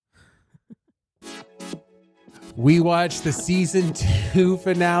We watched the season 2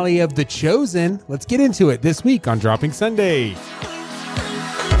 finale of The Chosen. Let's get into it this week on Dropping Sunday.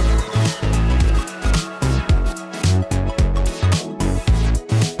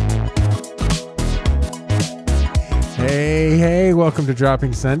 Hey, welcome to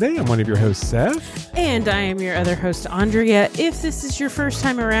Dropping Sunday. I'm one of your hosts, Seth. And I am your other host, Andrea. If this is your first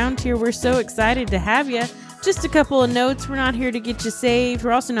time around here, we're so excited to have you. Just a couple of notes. We're not here to get you saved.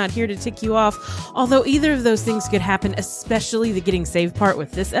 We're also not here to tick you off. Although either of those things could happen, especially the getting saved part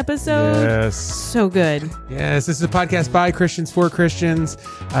with this episode. Yes. So good. Yes, this is a podcast by Christians for Christians.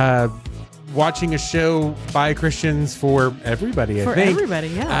 Watching a show by Christians for everybody, I think. For everybody,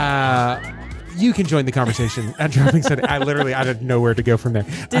 yeah. You can join the conversation at Dropping Sunday. I didn't know where to go from there.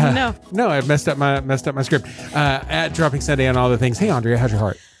 Didn't know. No, I messed up my script. At Dropping Sunday on all the things. Hey, Andrea, how's your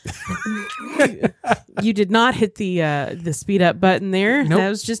heart? You did not hit the speed up button there. Nope. That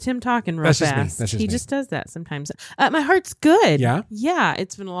was just him talking real That's just fast. me. That's just he me. just does that sometimes. My heart's good. Yeah? Yeah.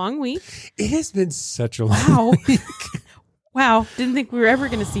 It's been a long week. It has been such a long Wow. week. Wow. Didn't think we were ever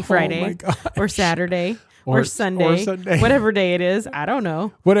going to see Friday Oh my gosh. or Saturday. Or Sunday, whatever day it is. I don't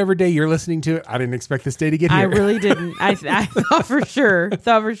know. Whatever day you're listening to it, I didn't expect this day to get here. I really didn't. I thought for sure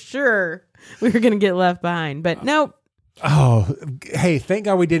we were going to get left behind, but nope. Oh, hey, thank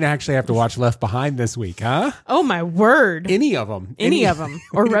God we didn't actually have to watch Left Behind this week, huh? Oh my word. Any of them. Any of them.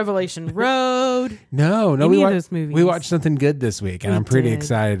 Or Revelation Road. No. Any of those movies. We watched something good this week, and I'm pretty did.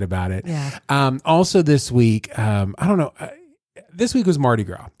 excited about it. Yeah. Also this week, I don't know. This week was Mardi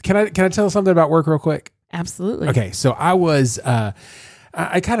Gras. Can I tell something about work real quick? Absolutely. Okay, so I was,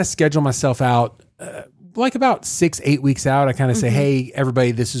 I kind of schedule myself out like about 6-8 weeks out. I kind of say, hey,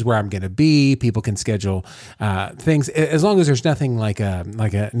 everybody, this is where I'm going to be. People can schedule things as long as there's nothing like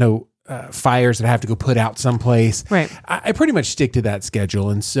no fires that I have to go put out someplace. Right. I pretty much stick to that schedule.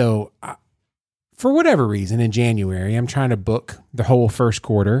 And so for whatever reason, in January, I'm trying to book the whole first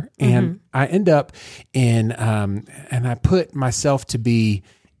quarter, and I end up in, and I put myself to be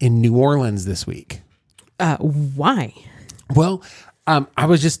in New Orleans this week. Why? Well, it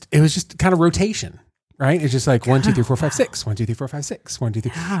was just kind of rotation, right? It's just like 1, 2, 3, 4, 5, 6, 1, 2, 3, 4, 5, 6, 1, 2,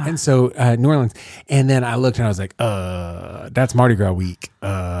 3. And so New Orleans. And then I looked and I was like, that's Mardi Gras week.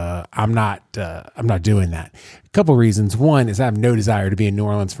 I'm not doing that. A couple reasons. One is I have no desire to be in New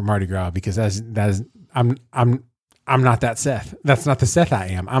Orleans for Mardi Gras because I'm not that Seth. That's not the Seth I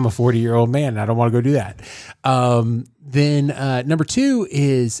am. I'm a 40-year-old man and I don't want to go do that. Then number 2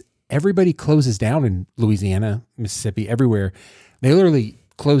 is everybody closes down in Louisiana, Mississippi, everywhere. They literally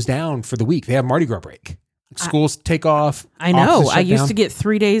close down for the week. They have Mardi Gras break. Schools take off. I know. I used to get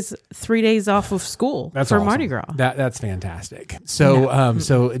 3 days off of school for awesome. Mardi Gras. That's fantastic. So,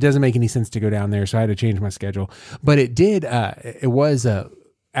 so it doesn't make any sense to go down there. So I had to change my schedule, but it did. It was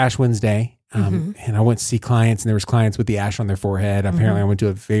Ash Wednesday. And I went to see clients, and there was clients with the ash on their forehead. Apparently I went to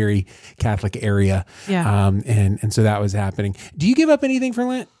a very Catholic area. Yeah. And so that was happening. Do you give up anything for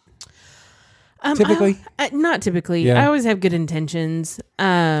Lent? Typically? Not typically. Yeah. I always have good intentions.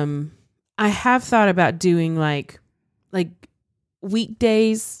 I have thought about doing like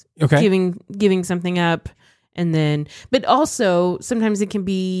weekdays, Okay. giving something up, and then, but also sometimes it can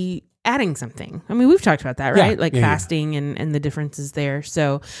be adding something. I mean, we've talked about that, right? Yeah. Fasting and the differences there.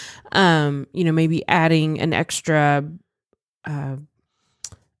 So, maybe adding an extra,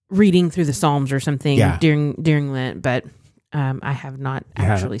 reading through the Psalms or something during Lent, but I have not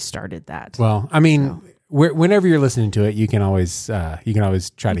actually started that. Well, I mean, whenever you're listening to it, you can always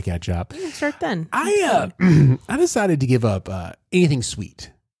try to catch up. You can start then. I decided to give up anything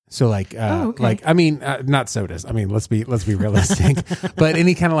sweet. So not sodas. I mean, let's be realistic, but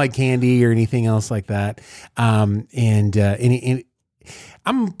any kind of like candy or anything else like that. But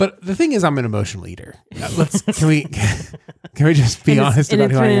the thing is, I'm an emotional eater. Can we just be honest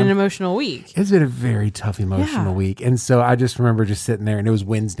about who I am? It's been an emotional week. It's been a very tough emotional week. And so I just remember just sitting there, and it was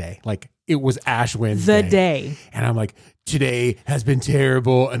Wednesday. Like, it was Ash Wednesday. The day. And I'm like, today has been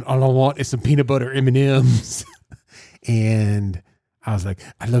terrible, and all I want is some peanut butter M&Ms. And I was like,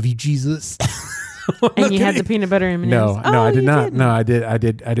 I love you, Jesus. And you had the peanut butter M&Ms. No, I did not. Didn't. No, I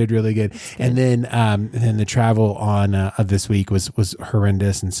did really good. And then the travel on of this week was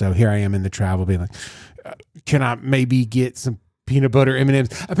horrendous. And so here I am in the travel being like, can I maybe get some peanut butter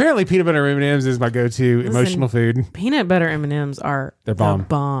M&Ms? Apparently peanut butter M&Ms is my go-to emotional food. Peanut butter M&Ms are They're bomb. the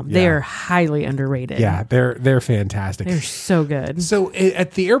bomb. Yeah. They are highly underrated. Yeah, they're fantastic. They're so good. So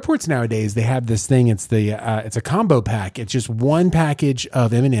at the airports nowadays, they have this thing. It's it's a combo pack. It's just one package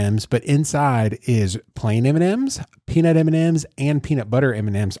of M&Ms, but inside is plain M&Ms, peanut M&Ms, and peanut butter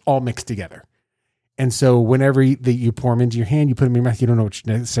M&Ms all mixed together. And so whenever you pour them into your hand, you put them in your mouth, you don't know what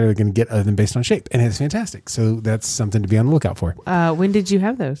you're necessarily going to get other than based on shape. And it's fantastic. So that's something to be on the lookout for. When did you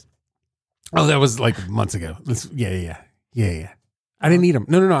have those? Oh, that was like months ago. Yeah. I didn't eat them.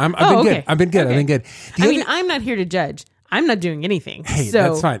 No. I've been good. I've been good. I'm not here to judge. I'm not doing anything. Hey, so.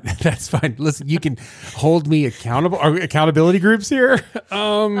 that's fine. That's fine. Listen, you can hold me accountable. Are accountability groups here?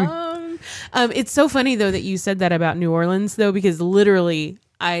 It's so funny though that you said that about New Orleans though, because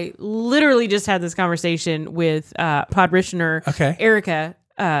I literally just had this conversation with Podrishner Erica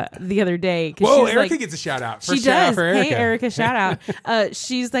the other day. Whoa, Erica gets a shout out. She does. Hey, Erica, shout out.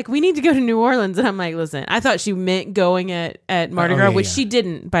 She's like, we need to go to New Orleans. And I'm like, listen, I thought she meant going at Mardi Gras, which she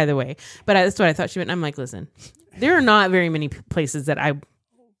didn't, by the way. But that's what I thought she meant. I'm like, listen, there are not very many places that I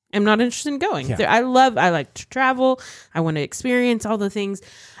am not interested in going. Yeah. I like to travel. I want to experience all the things.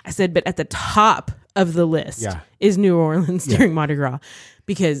 I said, but at the top of the list is New Orleans during Mardi Gras.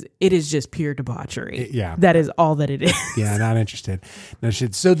 Because it is just pure debauchery. That is all that it is. Yeah, not interested. No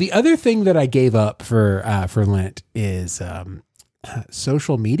shit. So the other thing that I gave up for Lent is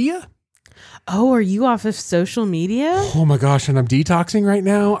social media. Oh, are you off of social media? Oh my gosh, and I'm detoxing right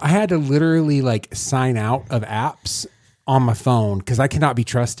now. I had to literally like sign out of apps on my phone because I cannot be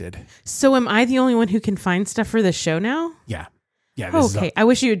trusted. So am I the only one who can find stuff for the show now? Yeah. Yeah. Okay. I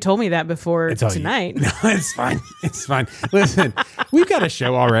wish you had told me that before tonight. No, it's fine. It's fine. Listen, we've got a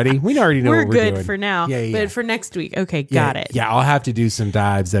show already. We already know what we're doing. We're good for now. Yeah. But for next week, okay, got it. Yeah, I'll have to do some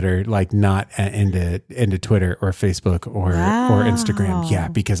dives that are like not into Twitter or Facebook or Instagram. Yeah,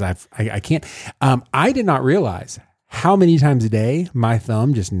 because I can't. I did not realize how many times a day my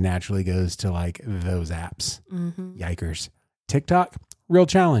thumb just naturally goes to like those apps. Mm-hmm. Yikers. TikTok, real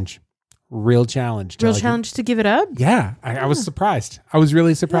challenge. Real challenge to give it up. Yeah, I was surprised. I was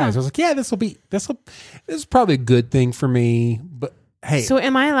really surprised. I was like, yeah, this is probably a good thing for me. But hey, so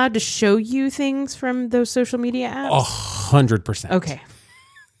am I allowed to show you things from those social media apps? 100%. Okay.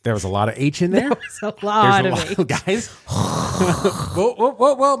 There was a lot of H in there. There was a lot of H, guys.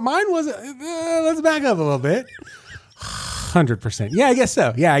 well, mine wasn't. Let's back up a little bit. 100%. Yeah, I guess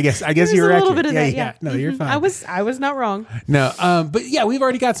so. Yeah, I guess you're accurate. A little bit of that. Yeah. No, you're fine. I was not wrong. No, but yeah, we've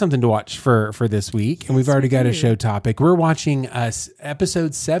already got something to watch for this week, and we've already got a show topic. We're watching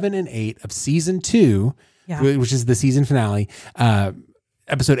episodes 7 and 8 of season 2, which is the season finale.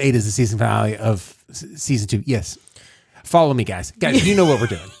 Episode 8 is the season finale of season 2. Yes. Follow me, guys. Guys, you know what we're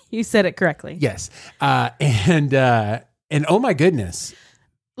doing. You said it correctly. Yes. And oh my goodness.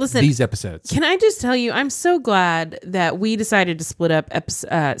 Listen, these episodes. Can I just tell you, I'm so glad that we decided to split up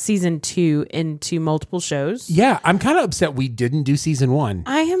season 2 into multiple shows. Yeah, I'm kind of upset we didn't do season 1.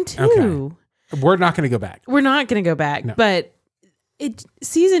 I am too. Okay. We're not going to go back. No. But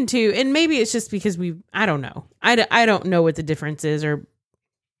season 2, and maybe it's just because I don't know. I don't know what the difference is, or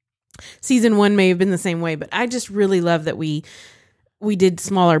season 1 may have been the same way, but I just really love that we did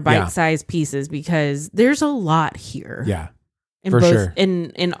smaller bite-sized pieces because there's a lot here. Yeah. Sure.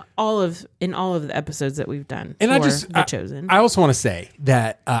 In all of the episodes that we've done. And The Chosen. I also want to say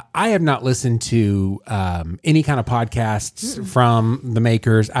that I have not listened to any kind of podcasts from the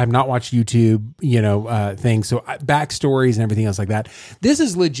makers. I have not watched YouTube, things. So backstories and everything else like that. This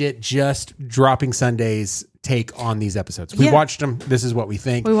is legit just Dropping Sunday's take on these episodes. We watched them. This is what we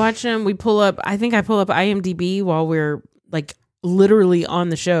think. We watch them. I pull up IMDb while we're like literally on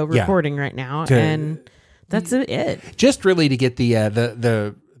the show recording right now. And that's it. Just really to get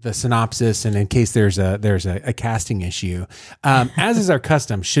the synopsis, and in case there's a casting issue, as is our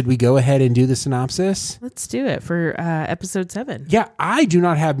custom, should we go ahead and do the synopsis? Let's do it for episode 7. Yeah, I do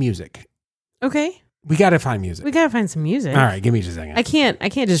not have music. Okay, we got to find music. We got to find some music. All right, give me just a second. I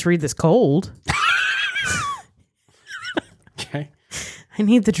can't just read this cold. Okay. I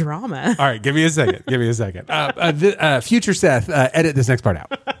need the drama. All right, give me a second. Future Seth, edit this next part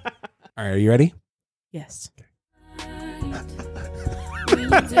out. All right, are you ready? Yes.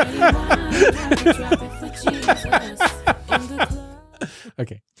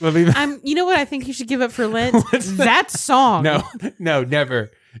 Okay. You know what I think you should give up for Lent? That song. No, never,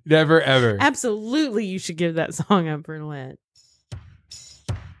 ever. Absolutely, you should give that song up for Lent.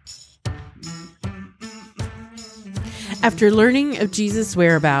 After learning of Jesus'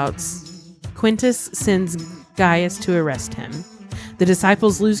 whereabouts, Quintus sends Gaius to arrest him. The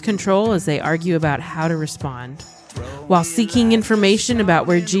disciples lose control as they argue about how to respond. While seeking information about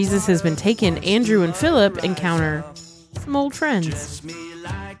where Jesus has been taken, Andrew and Philip encounter some old friends.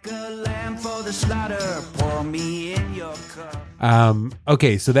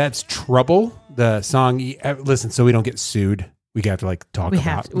 Okay, so that's Trouble, the song. Listen, so we don't get sued. we got to like talk We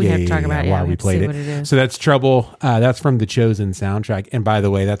about. have to talk about why we we have to played say it. what it is. So that's Trouble. That's from the Chosen soundtrack. And by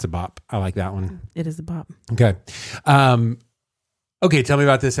the way, that's a bop. I like that one. It is a bop. Okay. Okay, tell me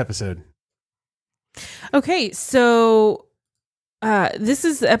about this episode. Okay, so this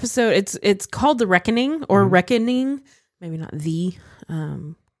is the episode. It's called The Reckoning or Reckoning. Maybe not the.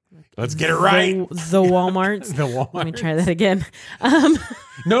 Let's get it right. The Walmarts. The Walmart. Let me try that again.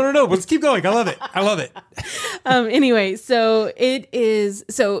 No. Let's keep going. I love it. Anyway, so it is.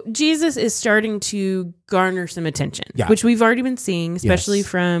 So Jesus is starting to garner some attention, which we've already been seeing, especially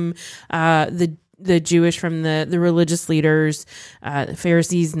from the Jewish, from the religious leaders,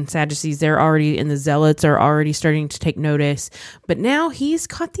 Pharisees and Sadducees. They're already, and the Zealots are already starting to take notice. But now he's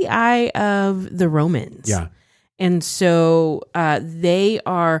caught the eye of the Romans. Yeah. And so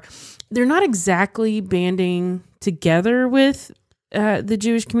they're not exactly banding together with the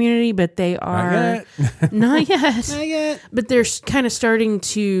Jewish community, but they are not yet. But they're kind of starting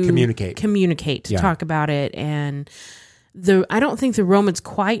to communicate to talk about it. And I don't think the Romans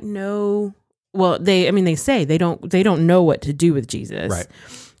quite know. Well, they say they don't know what to do with Jesus. Right.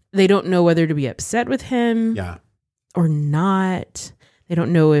 They don't know whether to be upset with him or not. They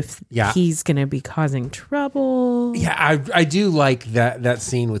don't know if he's going to be causing trouble. Yeah, I do like that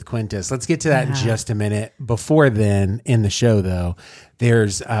scene with Quintus. Let's get to that in just a minute. Before then, in the show, though,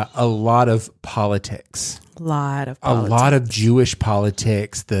 there's a lot of politics. A lot of Jewish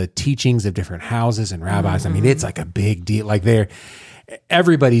politics, the teachings of different houses and rabbis. I mean, it's like a big deal. Like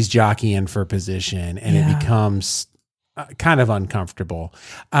everybody's jockeying for position, and it becomes kind of uncomfortable.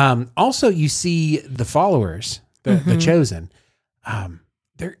 Also, you see the followers, the chosen.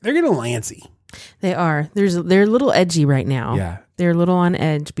 They're getting lancy. They are. They're a little edgy right now. Yeah. They're a little on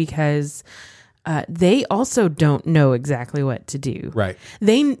edge because they also don't know exactly what to do. Right.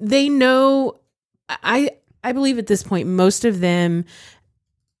 They know. I believe at this point most of them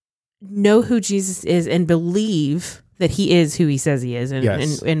know who Jesus is and believe that he is who he says he is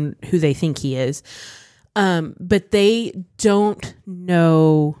and who they think he is. But they don't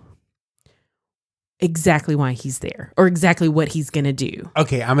know exactly why he's there or exactly what he's going to do.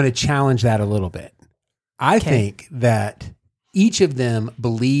 Okay, I'm going to challenge that a little bit. I think that each of them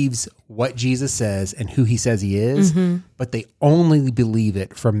believes what Jesus says and who he says he is, but they only believe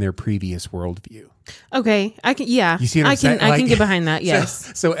it from their previous worldview. Okay, I can. Yeah, you see what I'm saying? I can get behind that.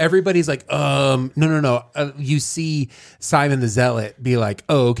 Yes. So everybody's like, no. You see Simon the Zealot be like,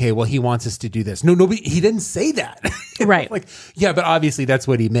 oh, okay, well, he wants us to do this. No, he didn't say that. Right. Like, yeah, but obviously that's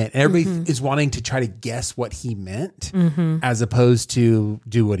what he meant. And everybody is wanting to try to guess what he meant, as opposed to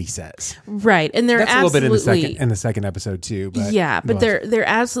do what he says. Right, and they're that's absolutely a little bit in the second episode too. But but they're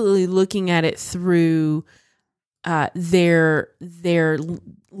absolutely looking at it through their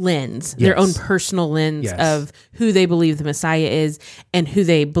lens, their own personal lens of who they believe the Messiah is and who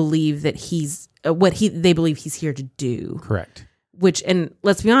they believe that he's they believe he's here to do. Correct. Which, and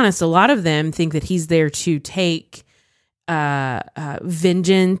let's be honest, a lot of them think that he's there to take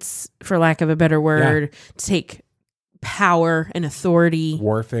vengeance, for lack of a better word, to take power and authority,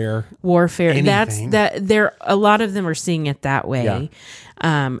 warfare. Anything. That's a lot of them are seeing it that way.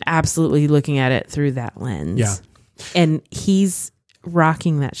 Absolutely looking at it through that lens. And he's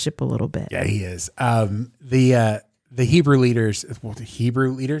rocking that ship a little bit. Yeah, he is. The Hebrew leaders. Well, the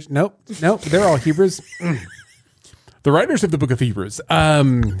Hebrew leaders? Nope. They're all Hebrews. The writers of the book of Hebrews.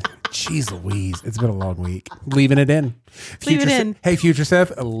 Jeez Louise, it's been a long week. Leaving it in. Leave it in. Hey, future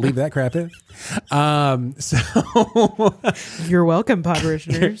Seth, leave that crap in. So you're welcome, pod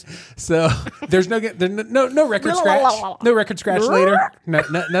parishioners. So there's no record scratch. No record scratch later.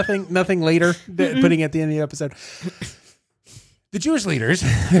 Nothing later. Putting at the end of the episode. The Jewish leaders,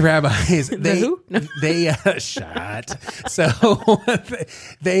 the rabbis, they shut. So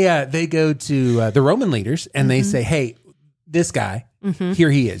they go to the Roman leaders and they say, "Hey, this guy,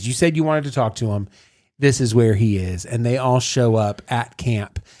 here he is. You said you wanted to talk to him. This is where he is." And they all show up at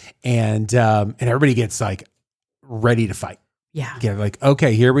camp, and everybody gets like ready to fight. Yeah, like,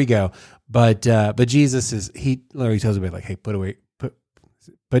 okay, here we go. But Jesus he literally tells everybody like, "Hey, put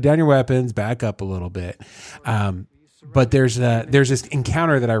down your weapons, back up a little bit." But there's this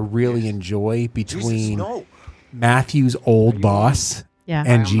encounter that I really enjoy between Matthew's old boss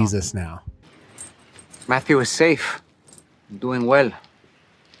and Jesus now. Matthew is safe, doing well.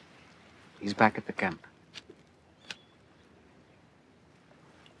 He's back at the camp.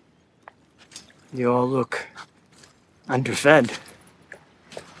 You all look underfed,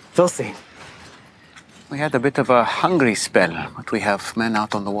 filthy. We had a bit of a hungry spell, but we have men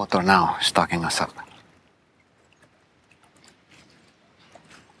out on the water now, stocking us up.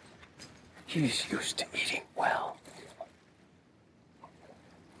 He's used to eating well.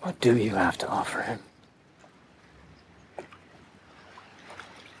 What do you have to offer him?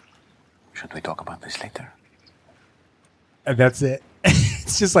 Should we talk about this later? And that's it.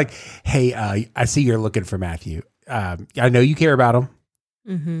 It's just like, hey, I see you're looking for Matthew. I know you care about him.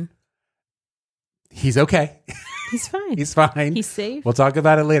 Mm-hmm. He's okay. He's fine. He's fine. He's safe. We'll talk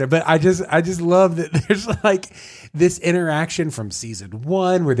about it later. But I just love that there's like this interaction from season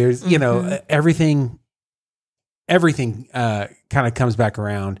 1 where there's, you know, everything kind of comes back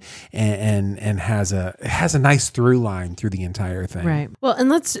around and has a nice through line through the entire thing. Right. Well, and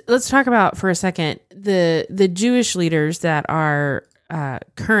let's talk about for a second the Jewish leaders that are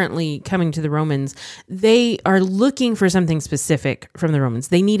currently coming to the Romans. They are looking for something specific from the Romans.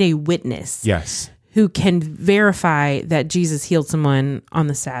 They need a witness. Yes. Who can verify that Jesus healed someone on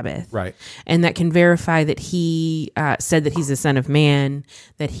the Sabbath. Right. And that can verify that he said that he's the Son of Man,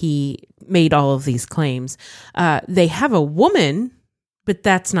 that he made all of these claims. They have a woman, but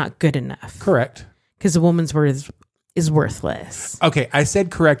that's not good enough. Correct. Because a woman's word is worthless. Okay, I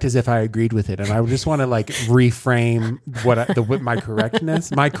said correct as if I agreed with it, and I just want to like reframe my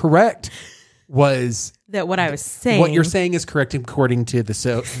correctness. My correct was that what I was saying. What you're saying is correct according to the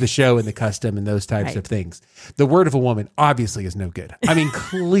show and the custom and those types of things. The word of a woman obviously is no good. I mean,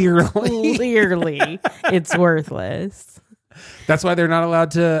 clearly it's worthless. That's why they're not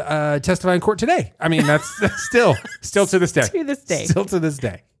allowed to testify in court today. I mean, that's still to this day. Still to this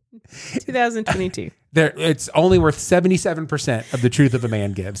day. 2022. It's only worth 77% of the truth of a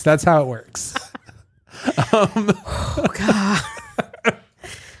man gives. That's how it works. Oh God.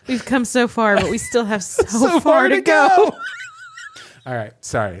 We've come so far, but we still have so far to go. All right.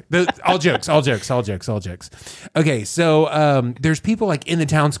 Sorry. All jokes. Okay. So there's people like in the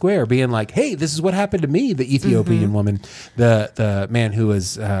town square being like, hey, this is what happened to me, the Ethiopian woman, the man who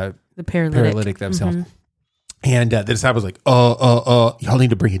was the paralytic themselves. And the disciples like, y'all need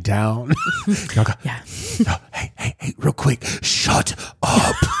to bring it down. Y'all go, yeah. Oh, hey, real quick, shut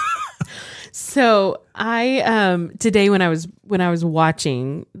up. So I today when I was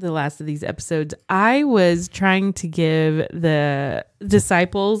watching the last of these episodes, I was trying to give the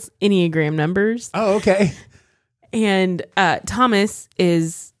disciples Enneagram numbers. Oh, okay. And Thomas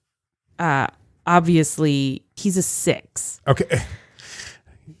is obviously he's a 6. Okay.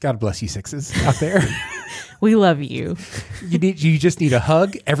 God bless you 6s out there. We love you. You just need a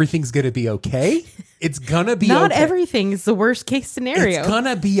hug. Everything's gonna be okay. It's gonna be not okay. everything is the worst case scenario. It's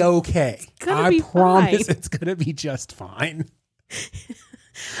gonna be okay. I promise it's gonna be just fine.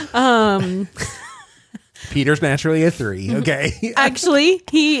 Peter's naturally a 3. Okay. Actually,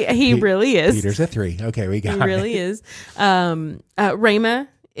 he really is. Peter's a 3. Okay, we got it. He really is. Rhema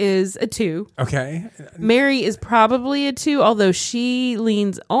is a 2. Okay. Mary is probably a 2, although she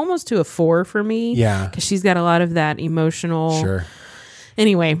leans almost to a 4 for me. Yeah. Because she's got a lot of that emotional. Sure.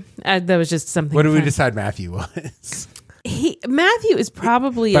 Anyway, that was just something. What did we decide Matthew was? Matthew is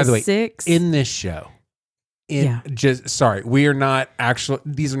probably By a the way, 6. in this show. We are not actual.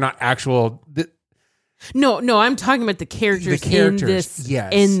 These are not actual. No, I'm talking about the characters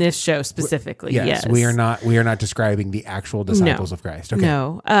in this show specifically. Yes. We are not describing the actual disciples of Christ. Okay.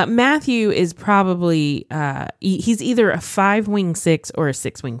 No. Matthew is probably he's either a 5-wing 6 or a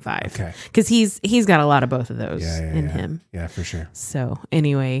 6-wing 5. Okay. Because he's got a lot of both of those in him. Yeah, for sure. So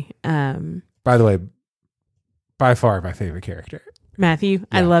anyway, by the way, by far my favorite character. Matthew, yeah.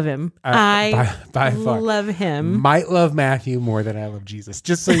 I love him. I by far love him. Might love Matthew more than I love Jesus.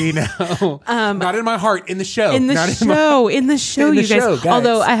 Just so you know, not in my heart. In the show. In the show, you guys.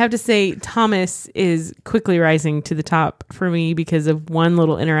 Although I have to say, Thomas is quickly rising to the top for me because of one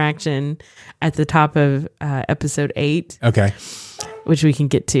little interaction at the top of episode 8. Okay, which we can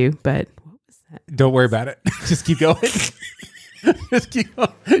get to. But what was that? Don't worry about it. Just keep going. Just keep going.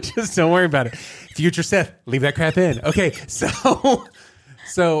 Just don't worry about it. Future Seth, leave that crap in. Okay, so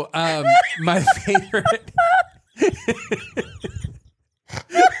my favorite.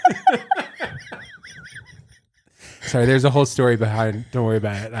 Sorry, there's a whole story behind. Don't worry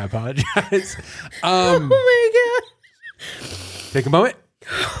about it. I apologize. Oh my god! Take a moment.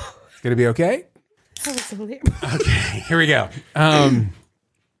 It's gonna be okay. That was hilarious. Okay, here we go.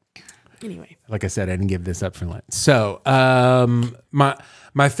 Anyway, like I said, I didn't give this up for Lent. So, my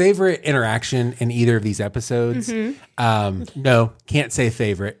favorite interaction in either of these episodes, no, can't say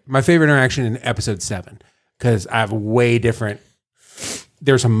favorite. My favorite interaction in episode 7, because I have way different.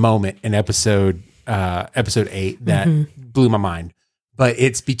 There's a moment in episode 8 that blew my mind, but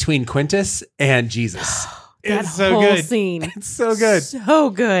it's between Quintus and Jesus. It's so whole good. Scene. It's so good. So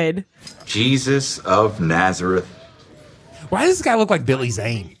good. Jesus of Nazareth. Why does this guy look like Billy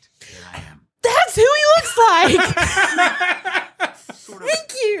Zane? That's who he looks like.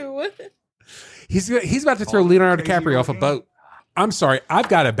 Thank you. He's about to throw Leonardo DiCaprio off a boat. I'm sorry, I've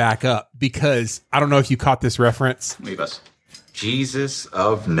got to back up because I don't know if you caught this reference. Leave us. Jesus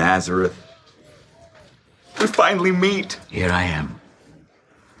of Nazareth. We finally meet. Here I am.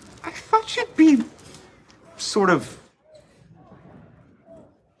 I thought you'd be sort of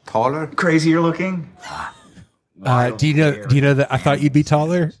Taller? crazier looking. Do you know that I thought you'd be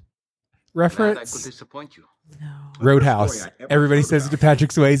taller? Glad I Reference? could disappoint you. Roadhouse. Everybody says it to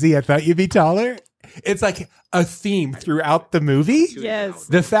Patrick Swayze. I thought you'd be taller. It's like a theme throughout the movie. Yes.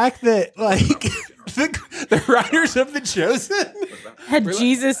 The fact that like the writers of The Chosen, Had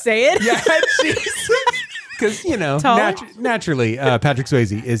Jesus say it? yeah, Jesus, because Taller? naturally Patrick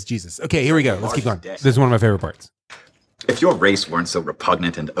Swayze is Jesus. Okay, here we go. Let's keep going. This is one of my favorite parts. If your race weren't so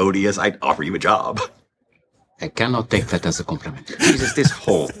repugnant and odious, I'd offer you a job. I cannot take that as a compliment. Jesus, this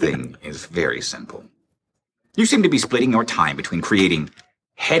whole thing is very simple. You seem to be splitting your time between creating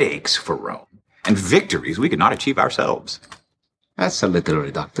headaches for Rome and victories we could not achieve ourselves. That's a little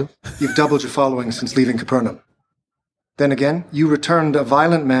reductive. You've doubled your following since leaving Capernaum. Then again, you returned a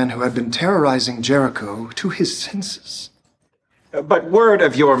violent man who had been terrorizing Jericho to his senses. But word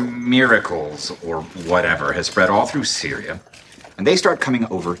of your miracles, or whatever, has spread all through Syria, and they start coming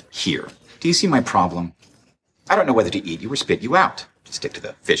over here. Do you see my problem? I don't know whether to eat you or spit you out, to stick to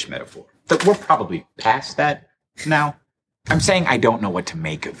the fish metaphor. But we're probably past that now. I'm saying I don't know what to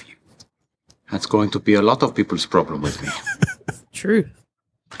make of you. That's going to be a lot of people's problem with me. True.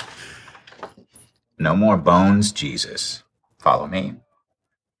 No more bones, Jesus. Follow me.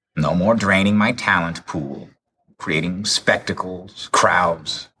 No more draining my talent pool, creating spectacles,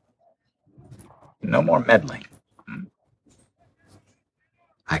 crowds. No more meddling.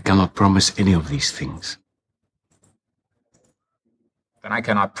 I cannot promise any of these things. Then I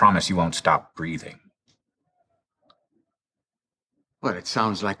cannot promise you won't stop breathing. Well, it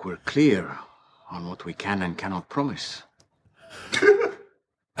sounds like we're clear on what we can and cannot promise.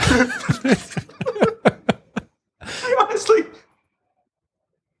 I honestly...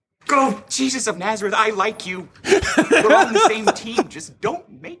 Go, Jesus of Nazareth, I like you. We're on the same team. Just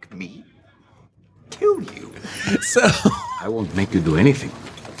don't make me kill you. So I won't make you do anything.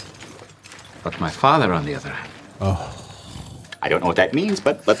 But my father, on the other hand. I don't know what that means,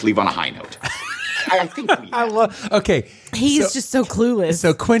 but let's leave on a high note. I think we I love. Okay, He's just so clueless.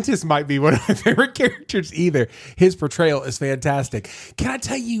 so Quintus might be one of my favorite characters either. His portrayal is fantastic. Can I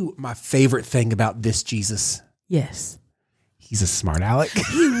tell you my favorite thing about this Jesus? yes. He's a smart aleck.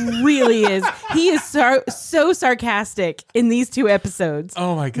 He really is. He is so sarcastic in these 2 episodes.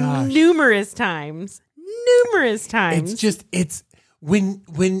 Oh my gosh. Numerous times. It's when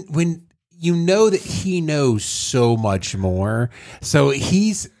you know that he knows so much more. So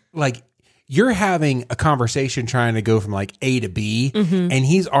he's like, you're having a conversation trying to go from like A to B, and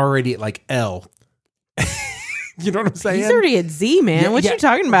he's already at like L. You know what I'm saying? He's already at Z, man. Yeah, what yeah. you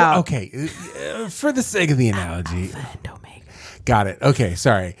talking about? Okay, for the sake of the analogy. Alpha and Omega. Got it. Okay,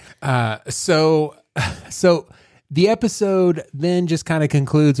 sorry. So the episode then just kind of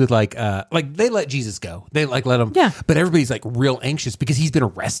concludes with like they let Jesus go. They like let him. Yeah. But everybody's like real anxious because he's been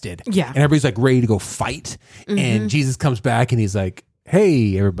arrested. Yeah. And everybody's like ready to go fight. And Jesus comes back and he's like,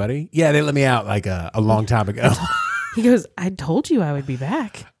 "Hey, everybody. Yeah, they let me out like a long time ago." He goes, I told you I would be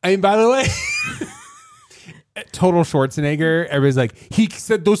back. I mean, by the way, total Schwarzenegger. Everybody's like, he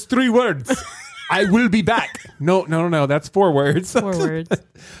said those 3 words. I will be back. No. That's 4 words. 4 words.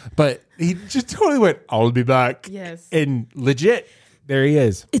 But he just totally went, I'll be back. Yes. And legit, there he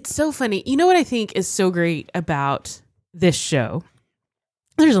is. It's so funny. You know what I think is so great about this show?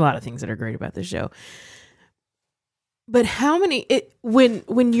 There's a lot of things that are great about this show. But how many when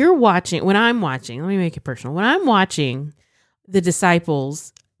I'm watching, let me make it personal. When I'm watching the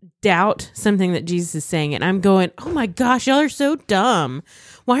disciples doubt something that Jesus is saying, and I'm going, oh my gosh, y'all are so dumb.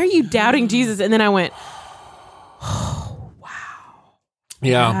 Why are you doubting Jesus? And then I went, oh wow.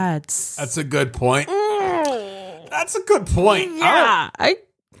 Yeah. That's a good point. That's a good point. yeah.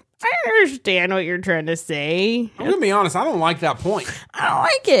 I understand what you're trying to say. I'm going to be honest. I don't like that point. I don't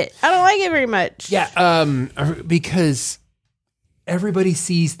like it. I don't like it very much. Yeah. Because everybody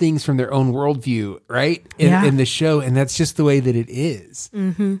sees things from their own worldview, right? In the show. And that's just the way that it is.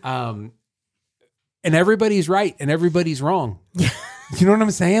 Mm-hmm. And everybody's right and everybody's wrong. You know what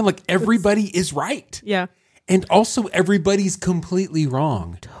I'm saying? Like everybody is right. Yeah. And also everybody's completely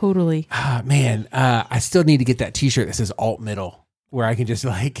wrong. Totally. Man, I still need to get that t-shirt that says alt middle where I can just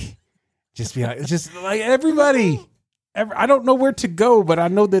be like everybody. I don't know where to go, but I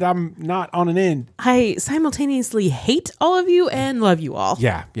know that I'm not on an end. I simultaneously hate all of you and love you all.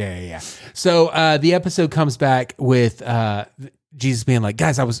 Yeah. So the episode comes back with Jesus being like,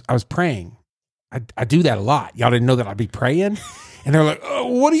 guys, I was praying. I do that a lot. Y'all didn't know that I'd be praying? And they're like, oh,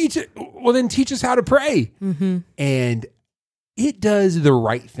 what do you, well, then teach us how to pray. Mm-hmm. And it does the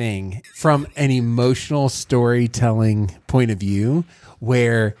right thing from an emotional storytelling point of view,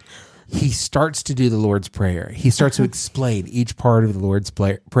 where he starts to do the Lord's Prayer. He starts to explain each part of the Lord's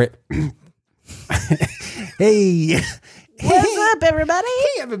prayer. Hey. What's up, everybody?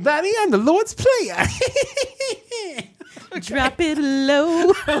 Hey, everybody, I'm the Lord's Prayer. Drop it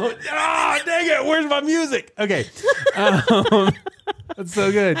low. Oh, dang it. Where's my music? Okay. That's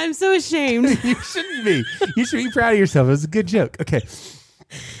so good. I'm so ashamed. You shouldn't be. You should be proud of yourself. It was a good joke. Okay.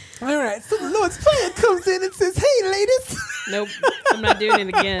 All right. So the Lord's Prayer comes in and says, hey, ladies. Nope. I'm not doing it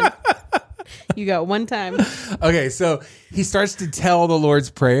again. You got one time. Okay. So he starts to tell the Lord's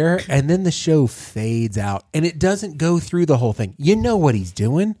Prayer, and then the show fades out, and it doesn't go through the whole thing. You know what he's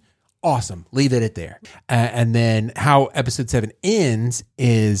doing. Awesome. Leave it at there. And then how episode 7 ends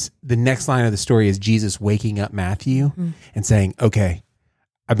is the next line of the story is Jesus waking up Matthew and saying, okay,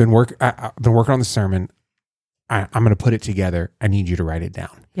 I've been working on the sermon. I'm going to put it together. I need you to write it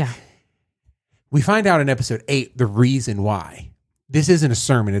down. Yeah. We find out in episode 8 the reason why. This isn't a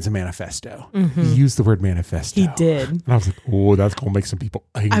sermon, it's a manifesto. Mm-hmm. He used the word manifesto. He did. And I was like, oh, that's going to make some people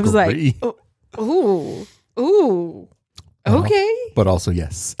angry. I was like, ooh. Okay. But also,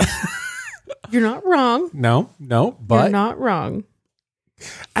 yes. You're not wrong. No, but you're not wrong.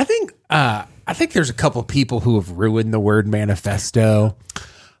 I think there's a couple people who have ruined the word manifesto.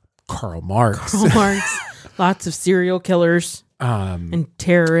 Karl Marx. Lots of serial killers and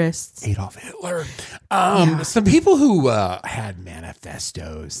terrorists. Adolf Hitler. Some people who had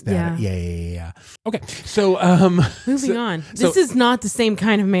manifestos. Yeah. Okay, so moving on. This is not the same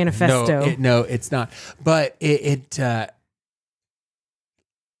kind of manifesto. No, it's not. But it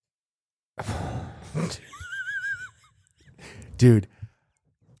dude,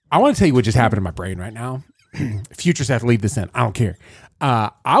 I want to tell you what just happened in my brain right now. Futures have to leave this in. I don't care.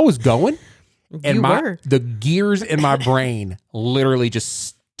 I was going, and the gears in my brain literally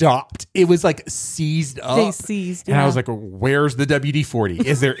just stopped. It was like seized up. They seized, and I was like, "Where's the WD-40?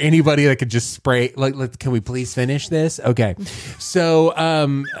 Is there anybody that could just spray? Like, can we please finish this?" Okay. So,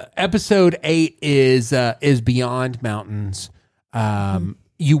 episode 8 is Beyond Mountains.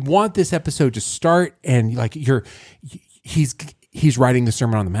 You want this episode to start, and like he's writing the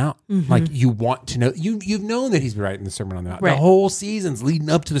Sermon on the Mount. Mm-hmm. Like, you want to know, you've known that he's been writing the Sermon on the Mount. Right. The whole season's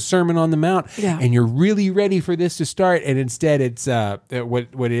leading up to the Sermon on the Mount, and you're really ready for this to start. And instead, it's what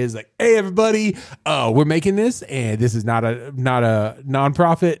it is like. Hey, everybody, we're making this, and this is not a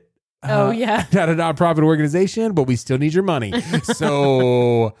nonprofit. Not a nonprofit organization, but we still need your money.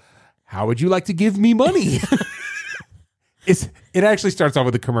 So, how would you like to give me money? It actually starts off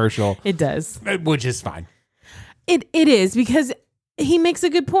with a commercial. It does. Which is fine. It is, because he makes a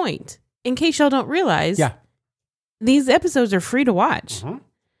good point. In case y'all don't realize, these episodes are free to watch. Mm-hmm.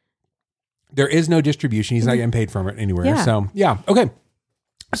 There is no distribution. He's not getting paid from it anywhere. Yeah. So, okay.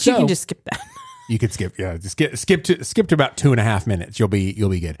 So you can just skip that. You could skip. Yeah, just skip to about 2.5 minutes. You'll be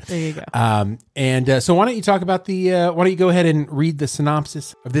good. There you go. So why don't you talk about why don't you go ahead and read the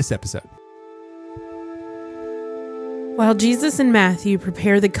synopsis of this episode? While Jesus and Matthew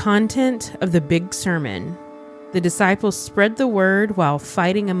prepare the content of the big sermon, the disciples spread the word while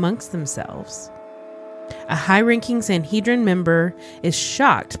fighting amongst themselves. A high-ranking Sanhedrin member is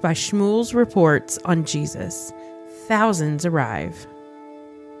shocked by Shmuel's reports on Jesus. Thousands arrive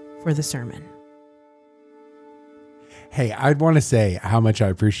for the sermon. Hey, I'd want to say how much I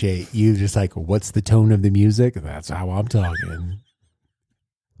appreciate you just like, what's the tone of the music? That's how I'm talking.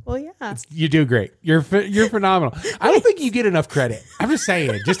 Well, yeah. You do great. You're phenomenal. I don't think you get enough credit. I'm just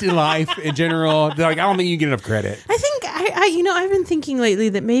saying, just in life in general, like, I don't think you get enough credit. I think I've been thinking lately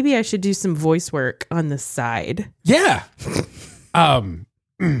that maybe I should do some voice work on the side. Yeah. Not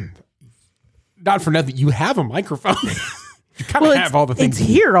for nothing. You have a microphone. You kind of have all the things. It's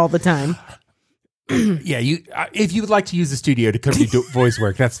here all the time. Yeah. If you would like to use the studio to come do voice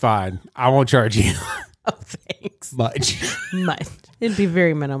work, that's fine. I won't charge you. Oh, thanks. Much. It'd be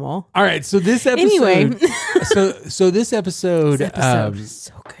very minimal. All right. So this episode. Anyway. so this episode. This episode is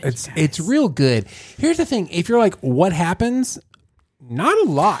so good. It's real good. Here's the thing. If you're like, what happens? Not a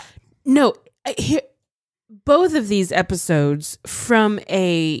lot. No. Both of these episodes, from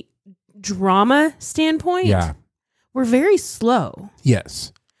a drama standpoint, were very slow.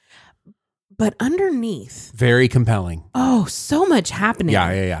 Yes. But underneath, very compelling. Oh, so much happening.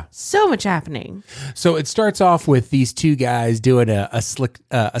 Yeah. So much happening. So it starts off with these two guys doing a slick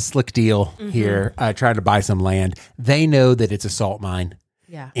deal here, trying to buy some land. They know that it's a salt mine.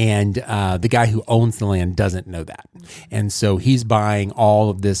 Yeah. And the guy who owns the land doesn't know that. And so he's buying all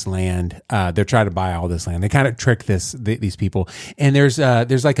of this land. They're trying to buy all this land. They kind of trick these people. And there's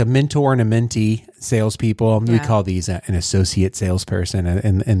like a mentor and a mentee salespeople. We call these an associate salesperson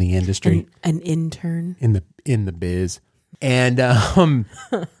in the industry. An intern. In the biz. And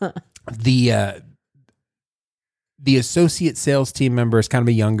the associate sales team member is kind of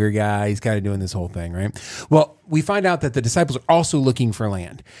a younger guy. He's kind of doing this whole thing, right? Well, we find out that the disciples are also looking for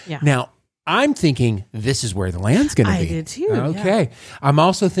land. Yeah. Now, I'm thinking this is where the land's going to be. I did too. Okay. Yeah. I'm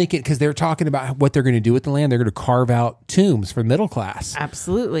also thinking, because they're talking about what they're going to do with the land, they're going to carve out tombs for middle class.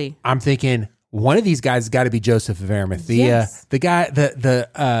 Absolutely. I'm thinking one of these guys has got to be Joseph of Arimathea, Yes. the guy,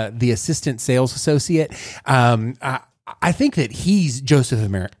 the assistant sales associate. I think that he's Joseph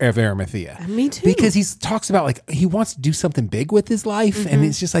of Arimathea. Me too. Because he talks about like he wants to do something big with his life, and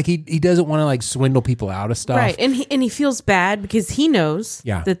it's just like he doesn't want to like swindle people out of stuff. Right. And he feels bad because he knows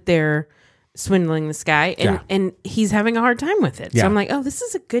that they're swindling this guy, and he's having a hard time with it. So I'm like, oh, this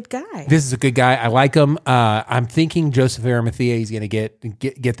is a good guy. This is a good guy. I like him. I'm thinking Joseph of Arimathea. He's going to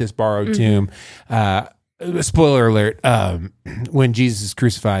get this borrowed tomb. Spoiler alert: when Jesus is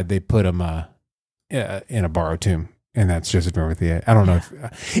crucified, they put him in a borrowed tomb. And that's Joseph of Arimathea. I don't know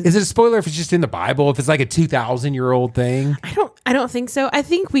if is it a spoiler if it's just in the Bible, if it's like a 2,000-year-old thing. I don't think so. I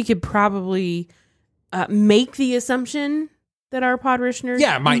think we could probably make the assumption that our parishioners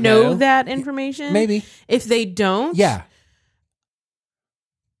might know that information. Maybe. If they don't,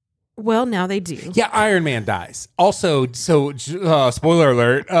 well, now they do. Yeah, Iron Man dies. Also, so spoiler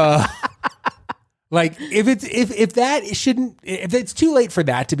alert. Like if it's too late for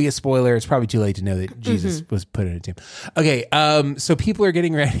that to be a spoiler, it's probably too late to know that Jesus was put in a tomb. Okay, so people are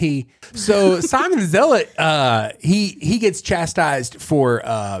getting ready. So Simon the Zealot, he gets chastised for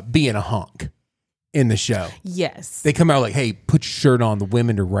being a hunk in the show. Yes, they come out like, "Hey, put your shirt on. The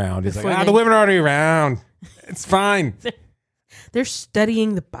women are around." It's like, the women are already around. It's fine. They're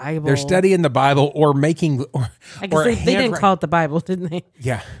studying the Bible. They're studying the Bible or making. I guess they didn't call it the Bible, didn't they?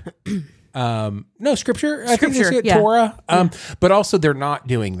 Yeah. No, scripture. I think Scripture, it's Torah. But also they're not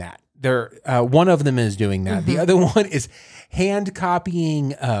doing that. They're one of them is doing that. The other one is hand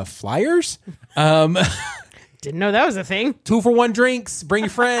copying flyers. Didn't know that was a thing. 2-for-1 drinks. Bring your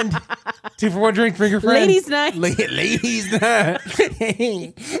friend. 2-for-1 drinks. Bring your friend. Ladies' night. Ladies' night.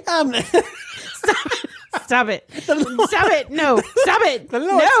 Stop it. Stop it. No. Stop it.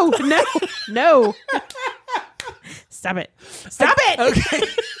 No. Stop it. Stop it. Okay.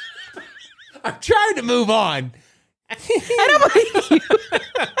 I'm trying to move on. I don't believe you.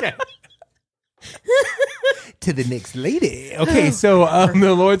 Okay. To the next lady. Okay, so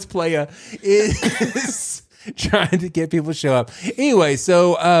the Lord's Playa is trying to get people to show up. Anyway,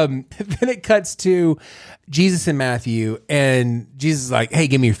 so then it cuts to Jesus and Matthew, and Jesus is like, "Hey,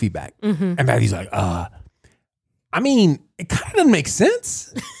 give me your feedback." And Matthew's like, I mean, it kind of doesn't make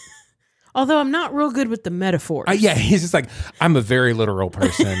sense. Although I'm not real good with the metaphors. Yeah, he's just like, I'm a very literal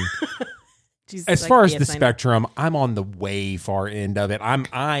person. As far as the spectrum, I'm on the way far end of it.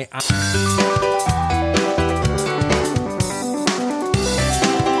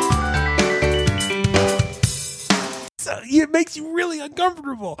 So it makes you really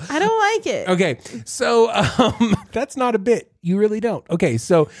uncomfortable. I don't like it. Okay, so that's not a bit. You really don't. Okay,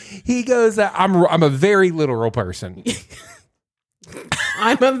 so he goes, I'm a very literal person.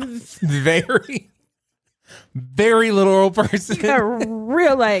 I'm a very literal person. You got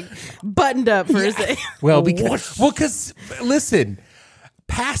real like buttoned up for a second. Well, because listen,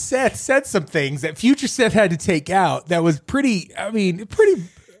 past Seth said some things that future Seth had to take out that was pretty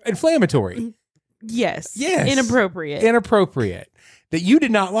inflammatory. Yes. Inappropriate. That you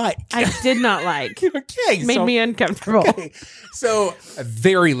did not like. I did not like. Okay. Made me uncomfortable. Okay. So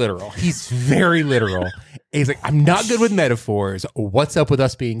very literal. He's very literal. He's like, I'm not good with metaphors. What's up with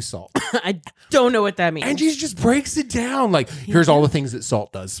us being salt? I don't know what that means. And Jesus just breaks it down. Like, here's all the things that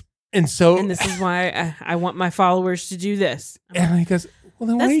salt does. And this is why I want my followers to do this. And he goes, well,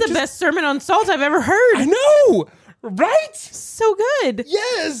 then that's the best sermon on salt I've ever heard. I know. Right? So good.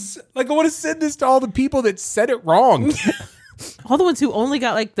 Yes. Like, I want to send this to all the people that said it wrong. All the ones who only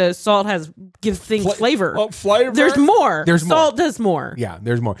got like the salt gives things flavor. Flavor. There's more. There's salt more. does more. Yeah,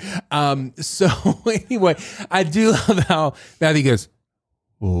 there's more. So anyway, I do love how Matthew goes,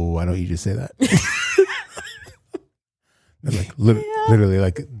 "Oh, why don't you just say that?" Like literally,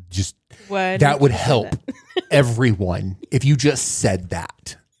 like just that would help everyone if you just said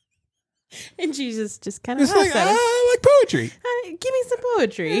that. And Jesus just kind of it's like, I like poetry. Give me some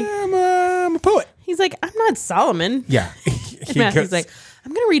poetry. I'm a poet. He's like, I'm not Solomon. Yeah. Matthew's like,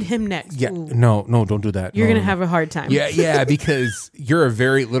 I'm going to read him next. Yeah, Ooh. no, don't do that. You're No, going to no. have a hard time. Yeah, because you're a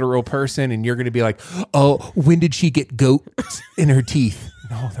very literal person, and you're going to be like, "Oh, when did she get goats in her teeth?"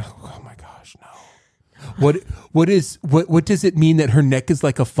 No, oh my gosh, no. What does it mean that her neck is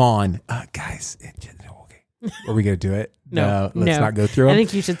like a fawn? Guys, okay, are we going to do it? No, let's not go through them. I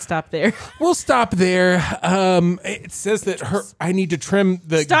think you should stop there. We'll stop there. It says that I need to trim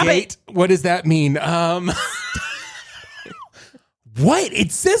the Stop gate. What does that mean? What?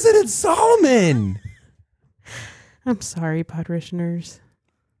 It says it in Solomon. I'm sorry, parishioners.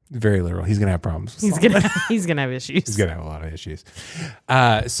 Very literal. He's gonna have problems. He's gonna have issues. He's gonna have a lot of issues.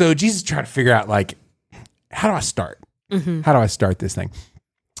 So Jesus tried to figure out, like, how do I start? Mm-hmm. How do I start this thing?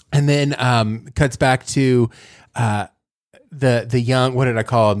 And then cuts back to the young, what did I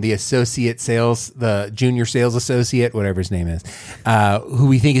call him? The junior sales associate, whatever his name is, who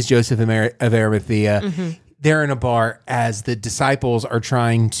we think is Joseph of Arimathea. Mm-hmm. They're in a bar as the disciples are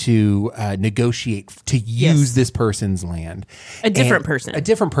trying to negotiate to use this person's land. A different person's Not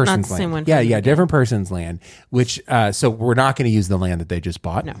the land. same one. Yeah, Different person's land, which, so we're not going to use the land that they just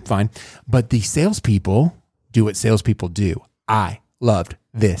bought. No. Fine. But the salespeople do what salespeople do. I loved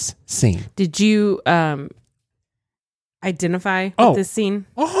this scene. Did you identify with this scene?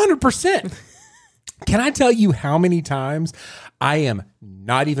 100%. Can I tell you how many times I am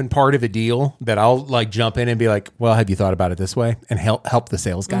not even part of a deal that I'll like jump in and be like, well, have you thought about it this way? And help the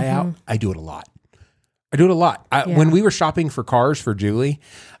sales guy out. I do it a lot. When we were shopping for cars for Julie,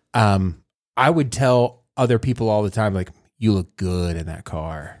 I would tell other people all the time, like, you look good in that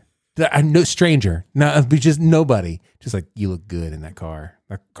car. No stranger, no, just nobody. Just like, you look good in that car.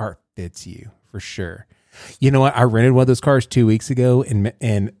 That car fits you for sure. You know what? I rented one of those cars 2 weeks ago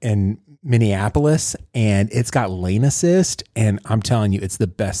in Minneapolis, and it's got lane assist, and I'm telling you, it's the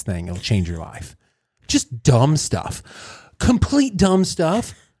best thing. It'll change your life. Just dumb stuff, complete dumb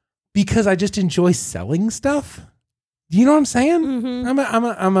stuff, because I just enjoy selling stuff. You know what I'm saying? Mm-hmm.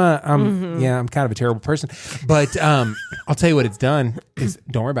 I'm kind of a terrible person, but I'll tell you what it's done is,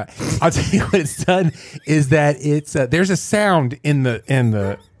 don't worry about it. I'll tell you what it's done is that it's there's a sound in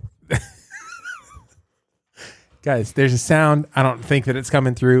the guys, there's a sound. I don't think that it's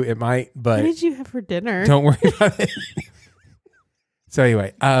coming through. It might, but What did you have for dinner? don't worry about it. So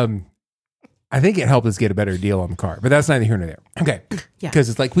anyway, I think it helped us get a better deal on the car, but that's neither here nor there. Okay, because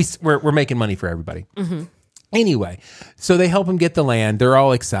it's like we're making money for everybody. Mm-hmm. Anyway, so they help him get the land. They're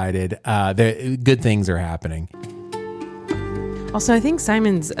all excited. Good things are happening. Also, I think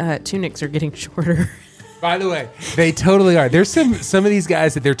Simon's tunics are getting shorter. By the way, they totally are. There's some of these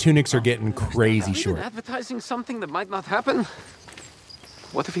guys that their tunics are getting crazy short. Advertising something that might not happen?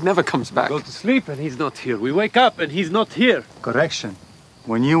 What if he never comes back? Go to sleep and he's not here. We wake up and he's not here. Correction.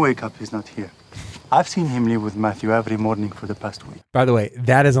 When you wake up, he's not here. I've seen him live with Matthew every morning for the past week. By the way,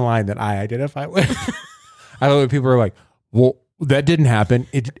 that is a line that I identify with. I love when people are like, well, that didn't happen.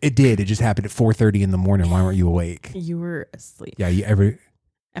 It did. It just happened at 4:30 in the morning. Why weren't you awake? You were asleep. Yeah,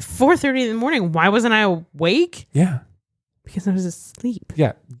 At 4:30 in the morning. Why wasn't I awake? Yeah. Because I was asleep.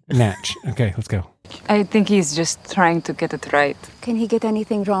 Yeah. Natch. Okay, let's go. I think he's just trying to get it right. Can he get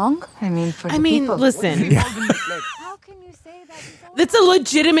anything wrong? I mean, people. Listen. How can you say that? That's a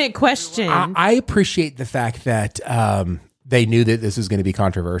legitimate question. I appreciate the fact that they knew that this was going to be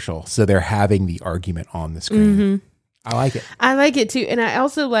controversial, so they're having the argument on the screen. Mm-hmm. I like it. I like it too. And I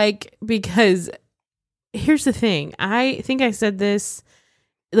also like, because here's the thing. I think I said this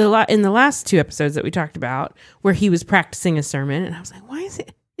in the last two episodes that we talked about, where he was practicing a sermon, and I was like, why is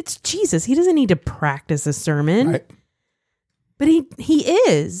it? It's Jesus. He doesn't need to practice a sermon. Right. But he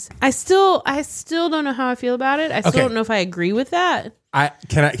is. I still don't know how I feel about it. I still don't know if I agree with that.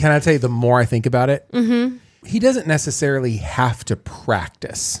 Can I tell you, the more I think about it, he doesn't necessarily have to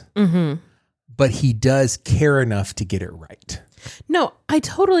practice, but he does care enough to get it right. No, I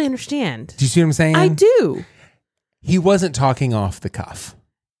totally understand. Do you see what I'm saying? I do. He wasn't talking off the cuff.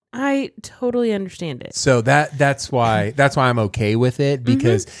 I totally understand it. So that's why I'm okay with it,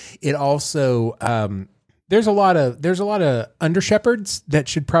 because it also there's a lot of under shepherds that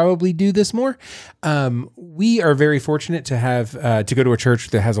should probably do this more. We are very fortunate to have to go to a church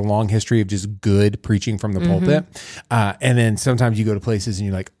that has a long history of just good preaching from the pulpit, and then sometimes you go to places and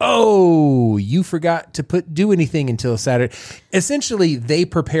you're like, oh, you forgot to do anything until Saturday. Essentially, they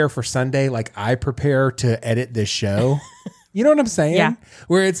prepare for Sunday like I prepare to edit this show. You know what I'm saying? Yeah.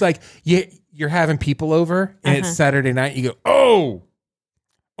 Where it's like you're having people over and it's Saturday night. You go, oh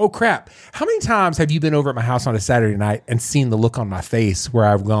crap. How many times have you been over at my house on a Saturday night and seen the look on my face where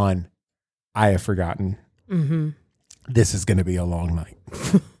I've gone, I have forgotten. This is going to be a long night.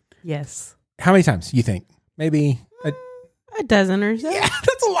 Yes. How many times you think? Maybe I A dozen or so. Yeah,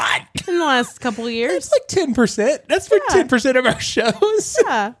 that's a lot. In the last couple of years. It's like 10%. That's for 10% of our shows.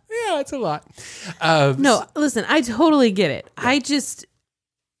 Yeah. Yeah, it's a lot. No, listen, I totally get it. I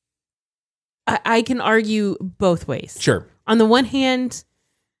can argue both ways. Sure. On the one hand,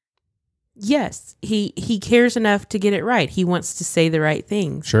 yes, he cares enough to get it right. He wants to say the right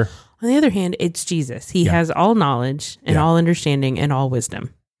things. Sure. On the other hand, it's Jesus. He has all knowledge and all understanding and all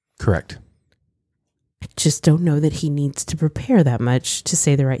wisdom. Correct. I just don't know that he needs to prepare that much to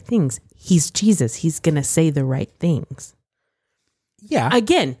say the right things. He's Jesus. He's going to say the right things. Yeah.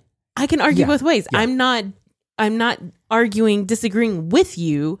 Again, I can argue both ways. Yeah. I'm not arguing, disagreeing with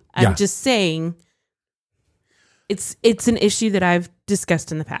you. I'm just saying it's an issue that I've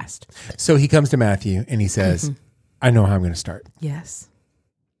discussed in the past. So he comes to Matthew and he says, I know how I'm going to start. Yes.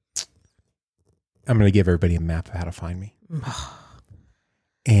 I'm going to give everybody a map of how to find me.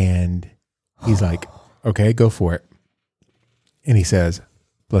 And he's like, okay, go for it. And he says,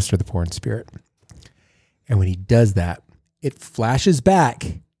 blessed are the poor in spirit. And when he does that, it flashes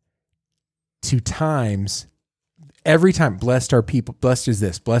back to times, every time, blessed are people, blessed is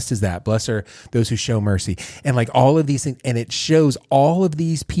this, blessed is that, blessed are those who show mercy. And like all of these things, and it shows all of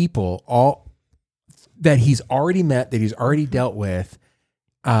these people, all that he's already met, that he's already dealt with,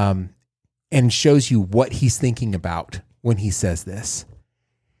 and shows you what he's thinking about when he says this.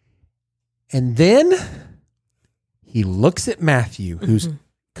 And then he looks at Matthew, who's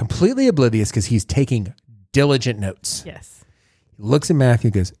completely oblivious because he's taking diligent notes. Yes. He looks at Matthew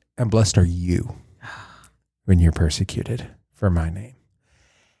and goes, and blessed are you when you're persecuted for my name.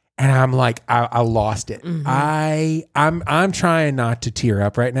 And I'm like, I lost it. I'm trying not to tear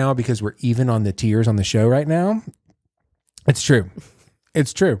up right now because we're even on the tears on the show right now. It's true.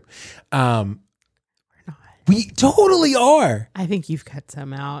 It's true. We totally are. I think you've cut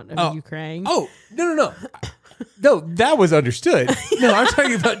some out of you crying. Oh, no. No, that was understood. No, I'm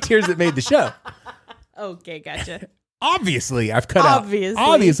talking about tears that made the show. Okay, gotcha. Obviously, I've cut out.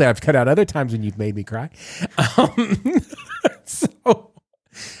 Obviously, I've cut out other times when you've made me cry.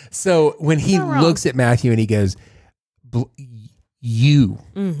 So when he looks at Matthew and he goes, you,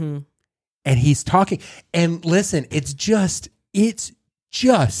 and he's talking, and listen, it's just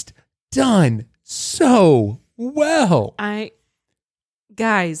done so well.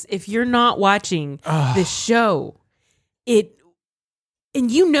 Guys, if you're not watching this show, and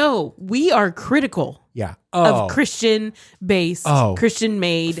we are critical of Christian-based,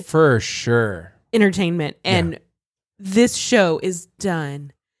 Christian-made for sure entertainment, and this show is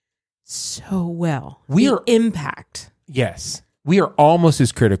done so well. The impact. Yes. We are almost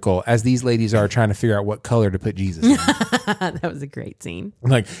as critical as these ladies are trying to figure out what color to put Jesus in. That was a great scene.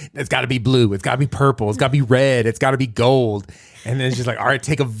 Like, it's got to be blue. It's got to be purple. It's got to be red. It's got to be gold. And then it's just like, all right,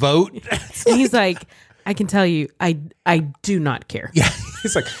 take a vote. And he's like, I can tell you, I do not care. Yeah.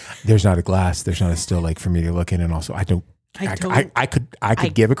 It's like, there's not a glass. There's not a still lake for me to look in. And also, I could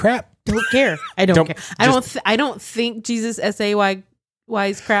give a crap. Don't care. I don't care. I don't think Jesus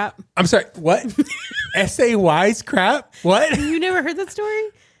S-A-Y-wise crap. I'm sorry. What? S-A-Y's crap? What? You never heard that story?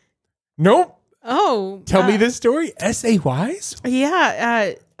 Nope. Oh. Tell me this story. S-A-Y's?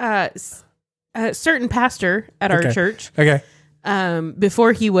 Yeah. A certain pastor at our church. Okay.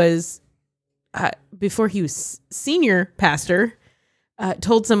 Before he was senior pastor,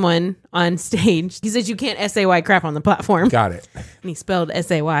 told someone on stage, he says, you can't S-A-Y crap on the platform. Got it. And he spelled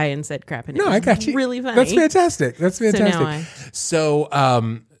S-A-Y and said crap. And I got you. Really funny. That's fantastic. So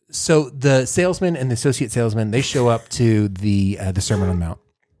the salesman and the associate salesman, they show up to the Sermon on the Mount.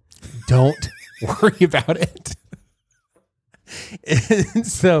 Don't worry about it. And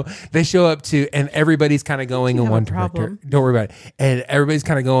so they show up to, and everybody's kind of going in one direction. Don't worry about it. And everybody's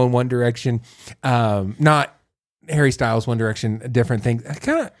kind of going one direction. Not Harry Styles, one direction, a different thing.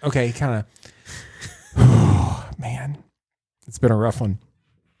 Kind of. Oh, man. It's been a rough one.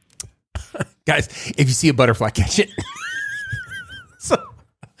 Guys, if you see a butterfly, catch it.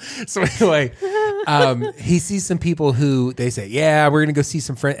 So anyway, he sees some people who they say, yeah, we're going to go see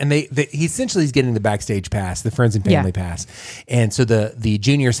some friends. And he essentially is getting the backstage pass, the friends and family pass. And so the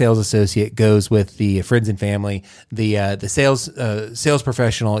junior sales associate goes with the friends and family. The sales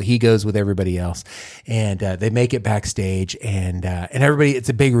professional, he goes with everybody else. And they make it backstage, and everybody, it's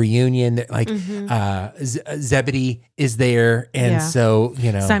a big reunion. Like Zebedee is there. And so,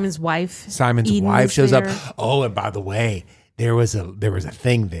 Simon's wife shows up. Oh, and by the way, there was a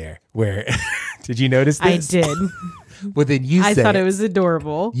thing there where did you notice this? I did. Well, then I thought it was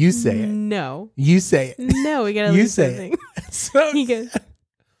adorable. You say it. No. You say it. No, we gotta leave something. So he goes,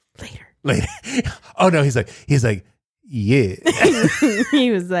 later. Oh no, he's like, Yeah.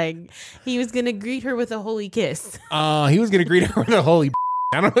 He was going to greet her with a holy kiss. He was going to greet her with a holy.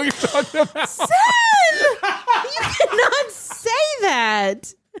 I don't know what you're talking about. Son! You cannot say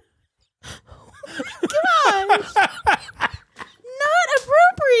that. Oh my gosh. Not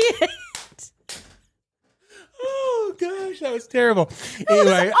appropriate. Oh gosh, that was terrible.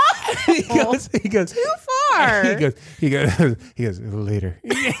 Anyway, he goes too far. He goes later.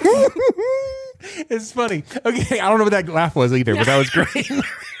 It's funny. Okay, I don't know what that laugh was either, but that was great.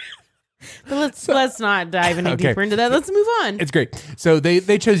 But let's not dive any deeper into that. Let's move on. It's great. So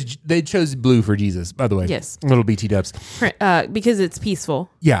they chose blue for Jesus, by the way. Yes. Little BT dubs. Because it's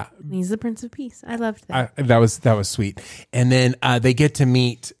peaceful. Yeah. He's the Prince of Peace. I loved that. That was sweet. And then they get to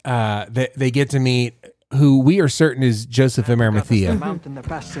meet they get to meet who we are certain is Joseph of Arimathea. Mountain the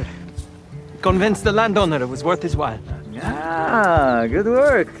pasture. Convinced the landowner it was worth his while. Ah, good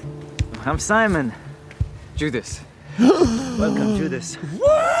work. I'm Simon. Judas. Welcome, Judas. What?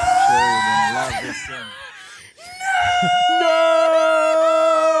 Sure you're gonna love this son. No!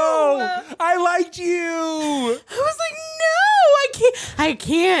 I liked you. I was like, no,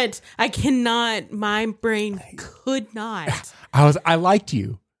 I cannot. My brain could not. I liked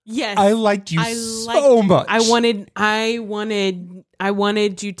you. Yes. I liked you so much. I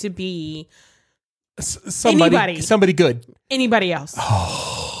wanted you to be somebody good. Anybody else.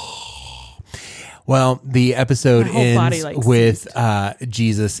 Well, the episode ends with seized.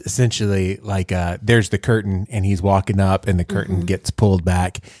 Jesus essentially there's the curtain and he's walking up and the curtain gets pulled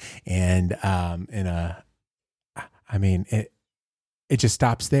back and it just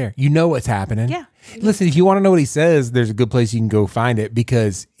stops there. You know what's happening. Yeah. Listen, if you want to know what he says, there's a good place you can go find it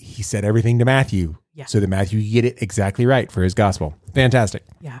because he said everything to Matthew. Yeah. So that Matthew can get it exactly right for his gospel. Fantastic.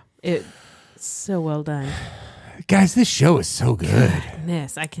 Yeah. It's so well done. Guys, this show is so good.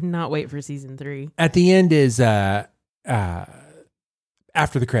 Goodness, I cannot wait for season 3. At the end is after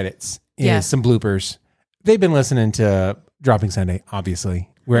the credits is some bloopers. They've been listening to Dropping Sunday, obviously.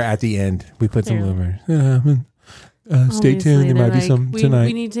 We're at the end. We put some bloopers. Stay tuned. There might be some tonight.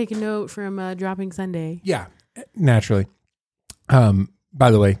 We need to take a note from Dropping Sunday. Yeah, naturally. By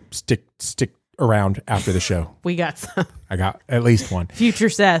the way, stick around after the show. We got some. I got at least one. Future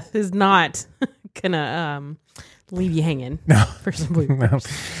Seth is not gonna leave you hanging. No. For some bloopers.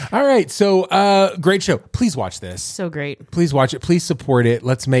 No. All right. So great show. Please watch this. So great. Please watch it. Please support it.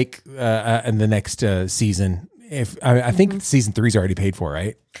 Let's make in the next season. I think season 3 is already paid for,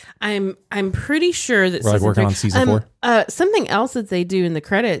 right? I'm pretty sure that we're working on season 4. Something else that they do in the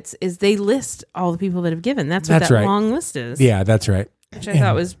credits is they list all the people that have given. That's what that long list is. Yeah, that's right. Which I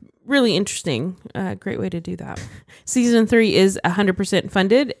thought was really interesting. Great way to do that. Season 3 is 100%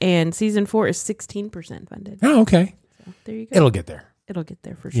 funded, and season 4 is 16% funded. Oh, okay. So there you go. It'll get there. It'll get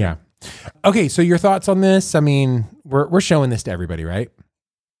there for sure. Yeah. Okay. So your thoughts on this? I mean, we're showing this to everybody, right?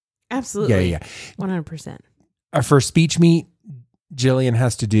 Absolutely. Yeah. 100%. For speech meet, Jillian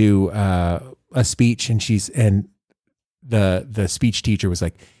has to do a speech, and the speech teacher was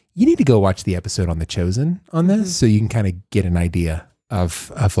like, "You need to go watch the episode on The Chosen on this, so you can kind of get an idea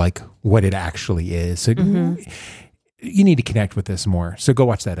of like what it actually is. So you need to connect with this more. So go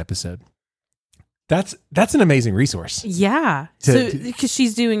watch that episode." That's an amazing resource. Yeah. Because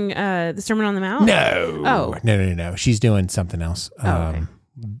she's doing the Sermon on the Mount? No. She's doing something else. Okay.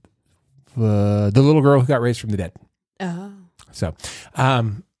 The little girl who got raised from the dead. Oh. So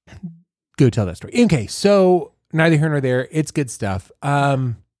go tell that story. Okay, so neither here nor there. It's good stuff.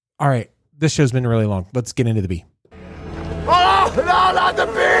 All right. This show's been really long. Let's get into the B. Oh, no, not the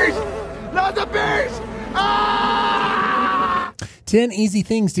beast! Not the beast! Ah! 10 easy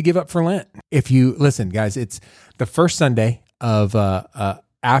things to give up for Lent. If you listen, guys, it's the first Sunday of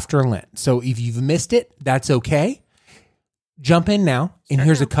after Lent. So if you've missed it, that's okay. Jump in now. And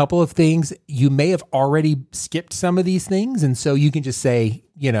here's a couple of things. You may have already skipped some of these things. And so you can just say,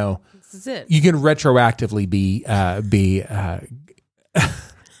 this is it. You can retroactively be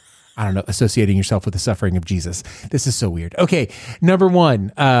I don't know, associating yourself with the suffering of Jesus. This is so weird. Okay. Number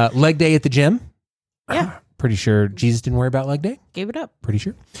 1, leg day at the gym. Yeah. Pretty sure Jesus didn't worry about leg day. Gave it up. Pretty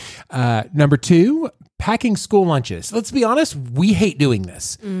sure. Number 2, packing school lunches. Let's be honest. We hate doing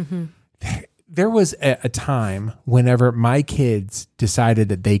this. Mm-hmm. There was a time whenever my kids decided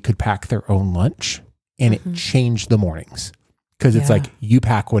that they could pack their own lunch, and it changed the mornings. Because it's like, you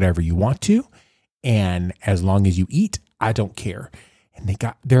pack whatever you want to, and as long as you eat, I don't care. And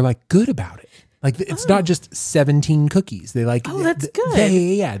they're like good about it. Like it's not just 17 cookies. They like, that's good.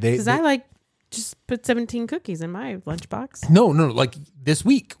 Yeah. Because I like just put 17 cookies in my lunchbox. No, like this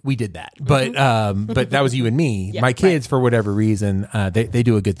week we did that, but that was you and me. Yeah, my kids, for whatever reason, they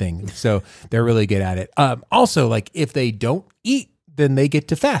do a good thing, so they're really good at it. Also, like if they don't eat, then they get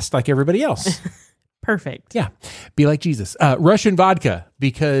to fast like everybody else. Perfect. Yeah, be like Jesus. Russian vodka,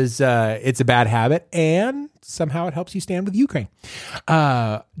 because it's a bad habit and somehow it helps you stand with Ukraine.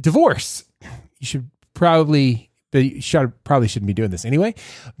 Divorce. You should probably shouldn't be doing this anyway,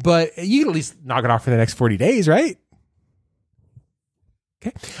 but you can at least knock it off for the next 40 days, right?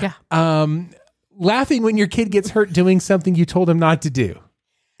 Okay. Yeah. Laughing when your kid gets hurt doing something you told him not to do.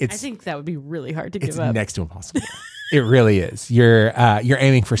 I think that would be really hard to give It's up. next to impossible. It really is. You're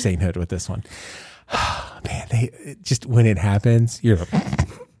aiming for sainthood with this one. Oh, man, just when it happens, you're like,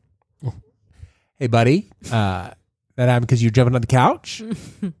 hey, buddy, that happened because you're jumping on the couch?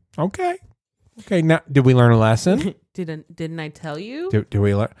 Okay. Now, did we learn a lesson? Didn't I tell you? Did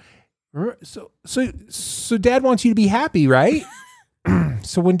we learn? So Dad wants you to be happy, right?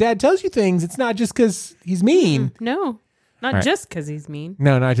 So when Dad tells you things, it's not just because he's mean. No, not right. just because he's mean.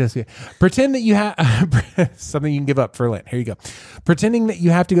 No, not just. Pretend that you have something you can give up for Lent. Here you go. Pretending that you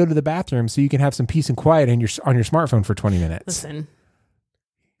have to go to the bathroom so you can have some peace and quiet on your smartphone for 20 minutes. Listen,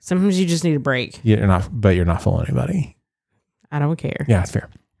 sometimes you just need a break. You're not fooling anybody. I don't care. Yeah, it's fair.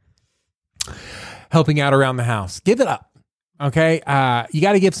 Helping out around the house. Give it up. Okay. You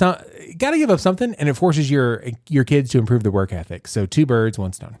got to give up something, and it forces your kids to improve their work ethic. So 2 birds,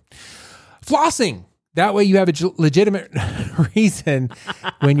 1 stone. Flossing. That way you have a legitimate reason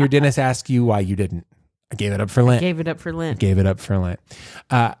when your dentist asks you why you didn't. I gave it up for Lent. Gave it up for Lent.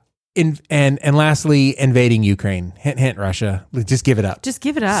 And lastly, invading Ukraine. Hint, hint, Russia. Just give it up. Just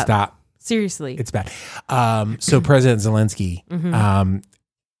give it up. Stop. Seriously. It's bad. So President Zelensky,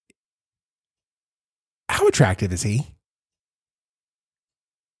 how attractive is he?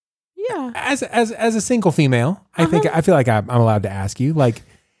 Yeah. As a single female, I feel like I'm allowed to ask you, like,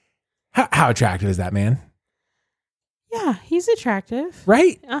 how attractive is that man? Yeah, he's attractive.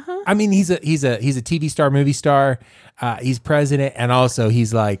 Right? Uh-huh. I mean, he's a TV star, movie star. He's president, and also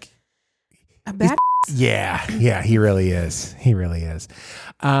he's like a bad. Yeah, he really is. He really is.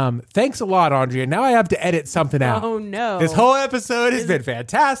 Thanks a lot, Andrea. Now I have to edit something out. Oh no! This whole episode has been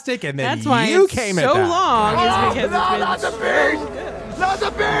fantastic, and then that's why you it's came so at that. long. Is because Not the beast! Not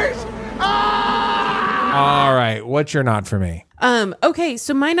the beast! Ah! All right, what's your not for me? Okay,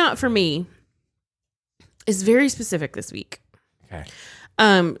 so my not for me is very specific this week. Okay.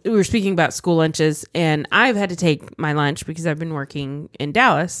 We were speaking about school lunches, and I've had to take my lunch because I've been working in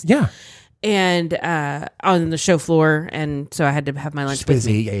Dallas. Yeah. And on the show floor, and so I had to have my lunch with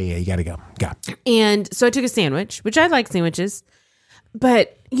me. Yeah, you gotta go. And so I took a sandwich, which I like sandwiches,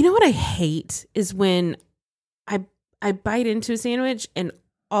 but you know what I hate is when I bite into a sandwich and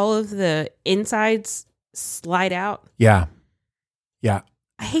all of the insides slide out. Yeah.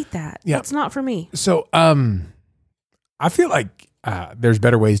 I hate that. Yeah. That's not for me. So, I feel like there's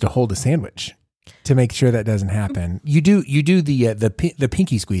better ways to hold a sandwich to make sure that doesn't happen. You do the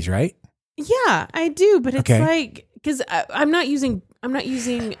pinky squeeze, right? Yeah, I do, but it's Okay. like because I'm not using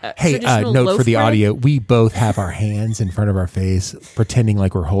Hey, traditional note loaf for the bread. audio: we both have our hands in front of our face, pretending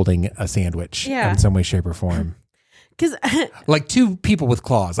like we're holding a sandwich Yeah. in some way, shape, or form. Because Like 2 people with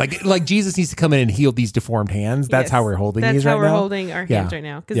claws. Like Jesus needs to come in and heal these deformed hands. That's how we're holding these right now. That's how we're holding our hands right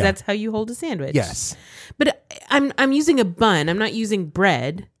now. Because Yeah. that's how you hold a sandwich. Yes. But I'm using a bun. I'm not using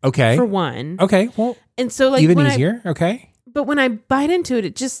bread. Okay. For one. Okay. Well. And so like even when easier. Okay. But when I bite into it,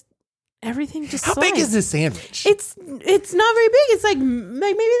 it just everything just. How big slides. is this sandwich? It's not very big. It's like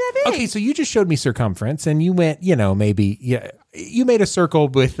maybe that big. Okay, so you just showed me circumference, and you went, maybe you made a circle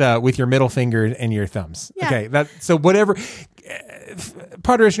with your middle finger and your thumbs. Yeah. Okay, so whatever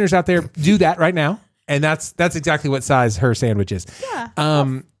Potterishers out there, do that right now, and that's exactly what size her sandwich is.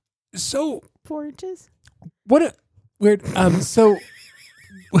 Yeah. So 4 inches. what a weird. So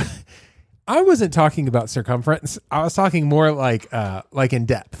I wasn't talking about circumference. I was talking more like in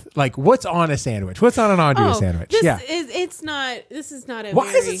depth. Like what's on a sandwich? What's on an Andrea sandwich? This is not a. Why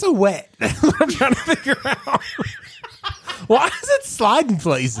is it so wet? That's what I'm trying to figure out. Why is it sliding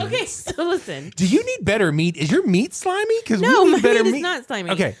places? Okay, so listen. Do you need better meat? Is your meat slimy? Because No, we my need better meat meat. is not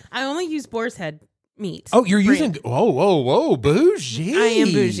slimy. Okay. I only use boar's head meat. Oh, you're brand. using. Whoa, bougie. I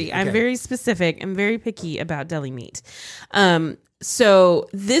am bougie. I'm Okay. very specific. I'm very picky about deli meat. So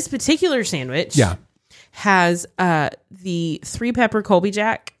this particular sandwich has the 3-pepper Colby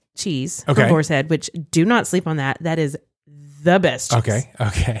Jack cheese from Boar's Head, which do not sleep on that. That is the best cheese.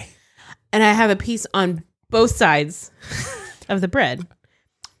 Okay. And I have a piece on both sides of the bread.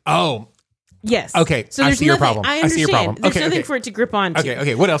 Oh, Yes. Okay. So I there's see your nothing. problem. I I see your understand. problem. There's Okay, nothing okay. for it to grip on.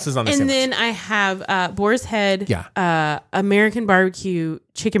 Okay. What else is on the And sandwich? then I have boar's head. Yeah. American barbecue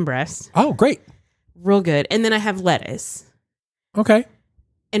chicken breast. Oh, great. Real good. And then I have lettuce. Okay.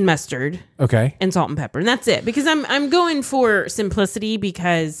 And mustard. Okay. And salt and pepper. And that's it. Because I'm going for simplicity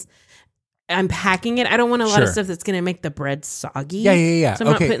because I'm packing it. I don't want a lot of Sure. stuff that's going to make the bread soggy. Yeah. So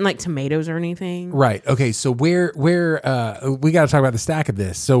I'm Okay. not putting like tomatoes or anything. Right. Okay. So where we got to talk about the stack of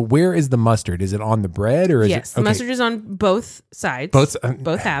this. So where is the mustard? Is it on the bread or is Yes. it? The mustard is on both sides.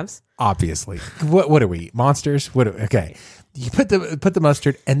 Both halves. Obviously. What are we? Monsters? Okay. You put the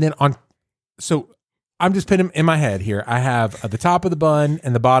mustard and then on. So I'm just putting them in my head here. I have the top of the bun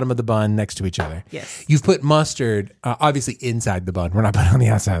and the bottom of the bun next to each other. Yes. You've put mustard, obviously inside the bun. We're not putting it on the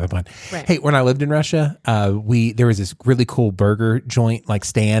outside of the bun. Right. Hey, when I lived in Russia, there was this really cool burger joint, like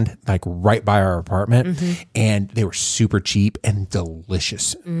stand, like right by our apartment, and they were super cheap and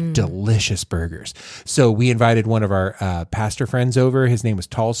delicious, delicious burgers. So we invited one of our pastor friends over. His name was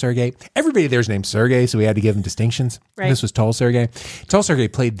Tall Sergey. Everybody there's named Sergey, so we had to give him distinctions. Right. This was Tall Sergey. Tall Sergey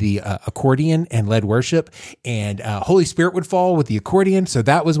played the accordion and led worship. And Holy Spirit would fall with the accordion. So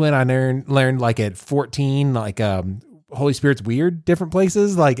that was when I learned like at 14, like Holy Spirit's weird, different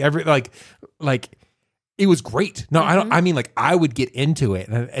places. Like it was great. No, I mean like I would get into it,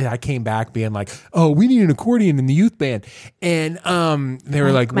 and I came back being like, oh, we need an accordion in the youth band, and they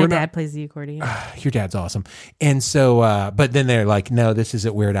were like, my we're dad not. plays the accordion. Your dad's awesome, and so but then they're like, no, this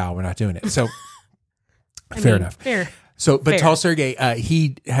isn't Weird Al. We're not doing it. So fair enough. Fair. So, but Fair. Tall Sergey,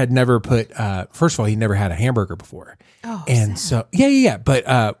 he had never put, first of all, he never had a hamburger before. Oh, and so, yeah.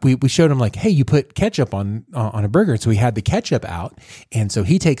 But we showed him like, hey, you put ketchup on a burger. So he had the ketchup out. And so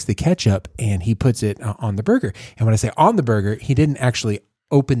he takes the ketchup and he puts it on the burger. And when I say on the burger, he didn't actually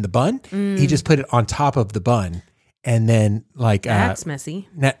open the bun. He just put it on top of the bun. And then like That's messy.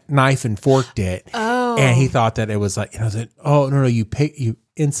 Knife and forked it. Oh. And he thought that it was like, I was like, oh, no, you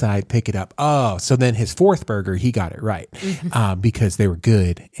inside, pick it up. Oh, so then his fourth burger, he got it right because they were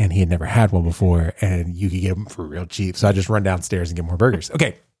good and he had never had one before and you could get them for real cheap. So I just run downstairs and get more burgers.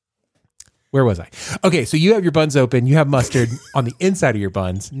 Okay. Where was I? Okay. So you have your buns open. You have mustard on the inside of your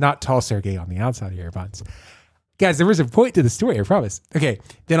buns, not Tall Sergey on the outside of your buns. Guys, there was a point to the story, I promise. Okay.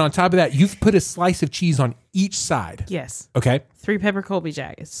 Then on top of that, you've put a slice of cheese on each side. Yes. Okay. 3 pepper Colby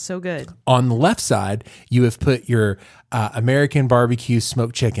Jack. It's so good. On the left side, you have put your American barbecue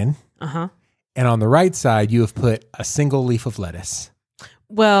smoked chicken. Uh-huh. And on the right side, you have put a single leaf of lettuce.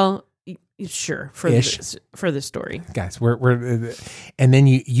 Well, sure, for Ish. the story. Guys, we're and then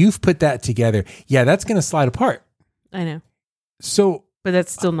you've put that together. Yeah, that's going to slide apart. I know. So, but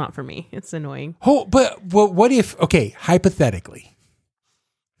that's still not for me. It's annoying. But what if, okay, hypothetically,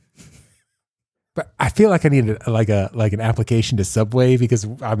 but I feel like I need an application to Subway because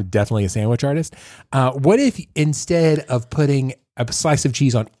I'm definitely a sandwich artist. What if instead of putting a slice of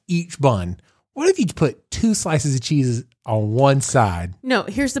cheese on each bun, what if you put 2 slices of cheese on one side? No,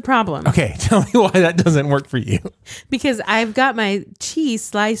 here's the problem. Okay, tell me why that doesn't work for you. Because I've got my cheese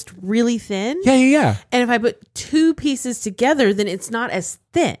sliced really thin. Yeah. And if I put 2 pieces together, then it's not as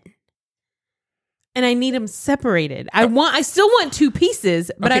thin. And I need them separated. I still want 2 pieces,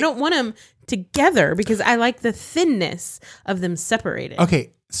 but Okay. I don't want them together because I like the thinness of them separated.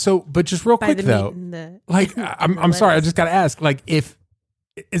 Okay, so but just real By quick the though, meat and the- like I'm sorry, I just got to ask, like if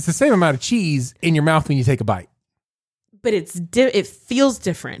it's the same amount of cheese in your mouth when you take a bite. But it feels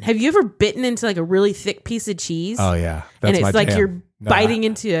different. Have you ever bitten into like a really thick piece of cheese? Oh yeah, and it's my like jam. you're No, biting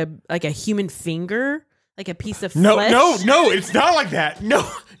into a human finger, like a piece of No, flesh. no, it's not like that. No.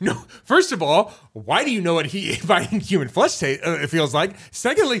 First of all, why do you know what biting human flesh it feels like?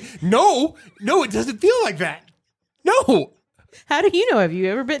 Secondly, no, it doesn't feel like that. No. How do you know? Have you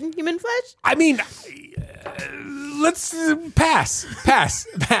ever bitten human flesh? I mean, let's pass.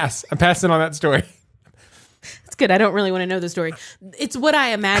 I'm passing on that story. That's good. I don't really want to know the story. It's what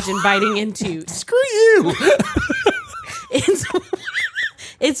I imagine biting into. Screw you.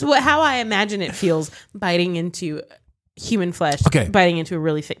 It's how I imagine it feels biting into human flesh. Okay. Biting into a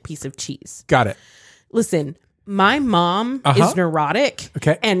really thick piece of cheese. Got it. Listen, my mom is neurotic.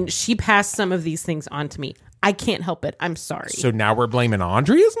 Okay. And she passed some of these things on to me. I can't help it. I'm sorry. So now we're blaming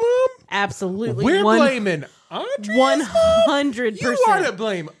Andrea's mom? Absolutely. We're blaming Andrea's 100%. You want to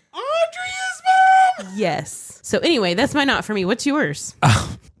blame Andrea's mom? Yes. So anyway, that's my not for me. What's yours?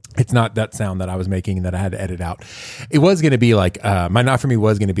 It's not that sound that I was making that I had to edit out. It was going to be like, my not for me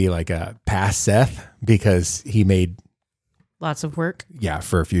was going to be like past Seth because he made lots of work. Yeah,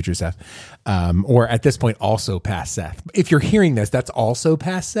 for future Seth. Or at this point, also past Seth. If you're hearing this, that's also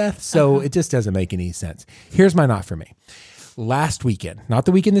past Seth. So it just doesn't make any sense. Here's my not for me. last weekend, not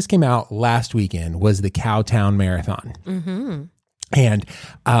the weekend this came out, last weekend was the Cowtown Marathon. Mm-hmm. And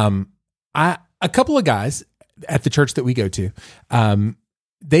a couple of guys at the church that we go to,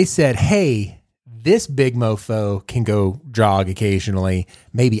 they said, hey, this big mofo can go jog occasionally.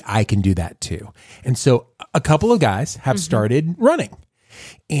 Maybe I can do that too. And so a couple of guys have started running.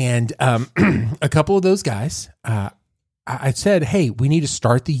 And a couple of those guys, I said, hey, we need to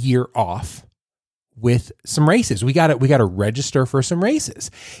start the year off with some races. We got to register for some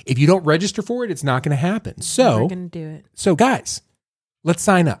races. If you don't register for it, it's not going to happen. So we're going to do it. So guys, let's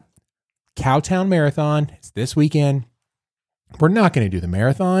sign up. Cowtown Marathon. It's this weekend. We're not going to do the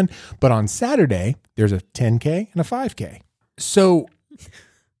marathon, but on Saturday, there's a 10K and a 5K. So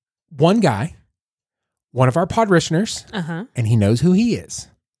one guy, one of our podritioners, and he knows who he is,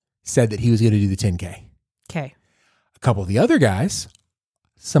 said that he was going to do the 10K. Okay. A couple of the other guys,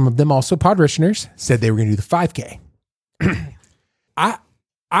 some of them also podritioners, said they were going to do the 5K.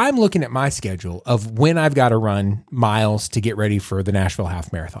 I'm looking at my schedule of when I've got to run miles to get ready for the Nashville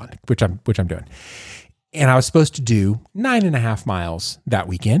Half Marathon, which I'm doing. And I was supposed to do 9.5 miles that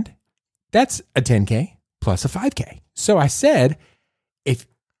weekend. That's a 10K plus a 5K. So I said, if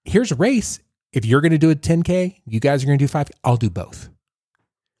here's a race, if you're going to do a 10K, you guys are going to do 5K, I'll do both.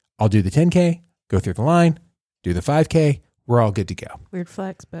 I'll do the 10K, go through the line, do the 5K. We're all good to go. Weird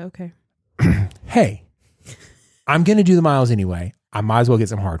flex, but okay. Hey, I'm going to do the miles anyway. I might as well get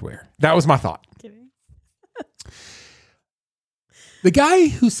some hardware. That was my thought. Kidding. The guy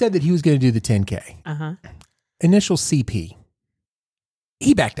who said that he was going to do the 10K, initial CP,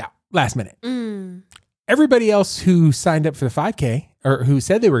 he backed out last minute. Everybody else who signed up for the 5K or who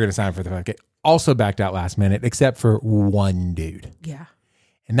said they were going to sign up for the 5K also backed out last minute, except for one dude. Yeah.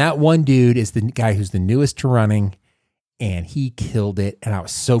 And that one dude is the guy who's the newest to running, and he killed it. And I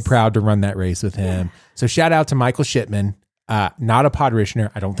was so proud to run that race with him. Yeah. So shout out to Michael Shipman, not a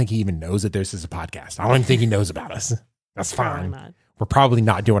podritioner. I don't think he even knows that this is a podcast. I don't even think he knows about us. That's fine. We're probably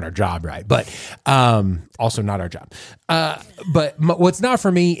not doing our job right, but also not our job. But what's not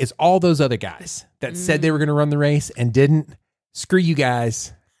for me is all those other guys that said they were going to run the race and didn't. Screw you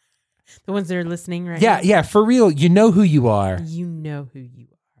guys. The ones that are listening right now. Yeah, for real. You know who you are. You know who you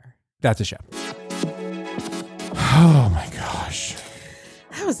are. That's a show. Oh my gosh.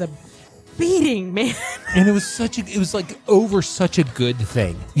 That was a beating, man. And it was like over such a good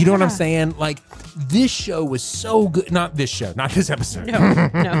thing. You know what I'm saying? Like, this show was so good. Not this episode.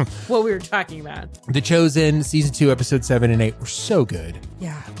 No. What we were talking about. The Chosen, season 2, episode 7 and 8 were so good.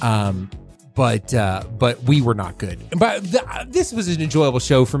 Yeah. But we were not good. But this was an enjoyable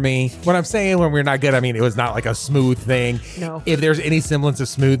show for me. What I'm saying when we're not good, I mean, it was not like a smooth thing. No. If there's any semblance of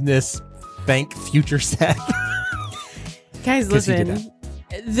smoothness, thank future Seth. Guys, listen.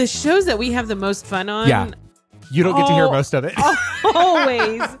 The shows that we have the most fun on. Yeah. You don't get to hear most of it.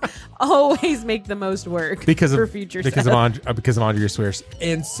 always make the most work for future because of Andrea swears.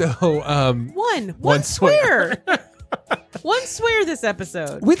 And so one swear. One swear this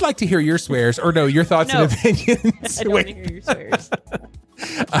episode. We'd like to hear your swears or your thoughts and opinions. I don't want to hear your swears.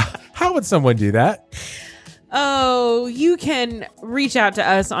 How would someone do that? Oh, you can reach out to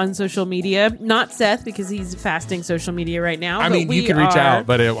us on social media. Not Seth, because he's fasting social media right now. I mean, you can reach out,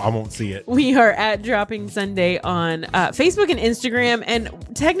 but I won't see it. We are at Dropping Sunday on Facebook and Instagram. And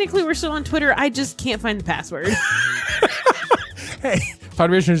technically, we're still on Twitter. I just can't find the password. Hey,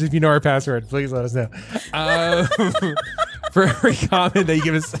 podritioners, if you know our password, please let us know. For every comment that you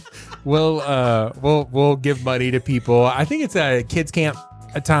give us, we'll give money to people. I think it's a kids camp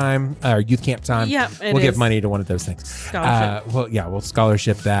time or youth camp time. Yeah, we'll give money to one of those things. Scholarship. We'll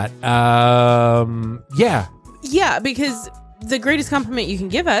scholarship that. Yeah, because the greatest compliment you can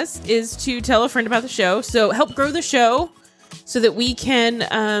give us is to tell a friend about the show. So help grow the show so that we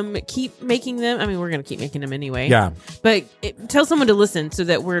can keep making them. I mean, we're going to keep making them anyway. Yeah. But tell someone to listen so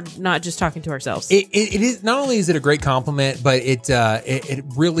that we're not just talking to ourselves. It is not only is it a great compliment, but it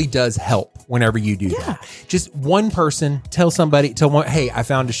really does help whenever you do that. Just one person, tell one, hey, I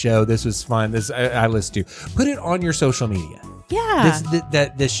found a show. This was fun. This I listened to. Put it on your social media. Yeah.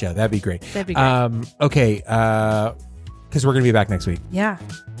 This show. That'd be great. That'd be great. Okay. Because we're going to be back next week. Yeah.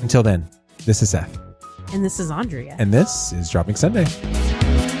 Until then, this is Seth. And this is Andrea. And this is Dropping Sunday. It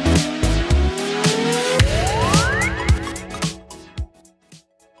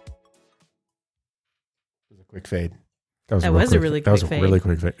was a quick fade. That was a really quick fade. That was a really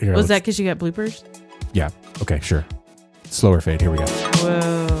quick fade. Here, was that because you got bloopers? Yeah. Okay, sure. Slower fade. Here we go.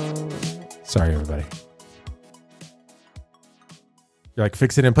 Whoa. Sorry, everybody. You're like,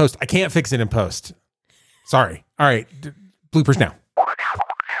 fix it in post. I can't fix it in post. Sorry. All right. Bloopers now.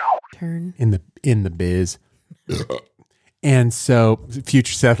 Turn. In the biz. And so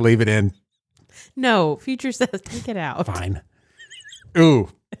future Seth, leave it in. No, future Seth, take it out. Fine. Ooh,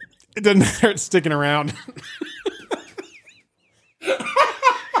 it doesn't matter. It's sticking around.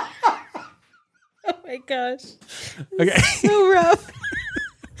 Oh my gosh. Okay. So rough.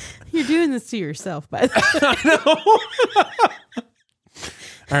 You're doing this to yourself, by the way.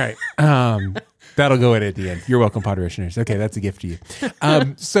 All right. That'll go in at the end. You're welcome, Podritioners. Okay, that's a gift to you.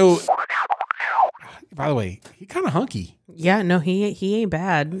 So, by the way, he kind of hunky. Yeah, no, he ain't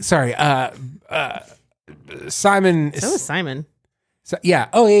bad. Sorry. Simon. So is Simon. So, yeah.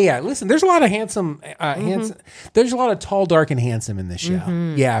 Oh, yeah. Listen, there's a lot of handsome. There's a lot of tall, dark, and handsome in this show.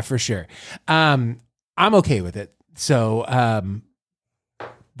 Mm-hmm. Yeah, for sure. I'm okay with it. So,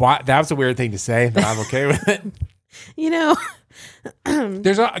 that was a weird thing to say, but I'm okay with it. You know,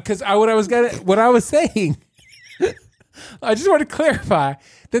 there's because what I was saying. I just want to clarify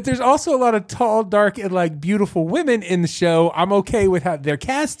that there's also a lot of tall, dark, and like beautiful women in the show. I'm okay with how they're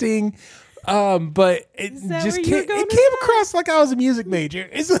casting, but it just came across like I was a music major.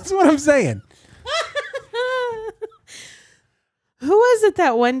 That's what I'm saying. Who was it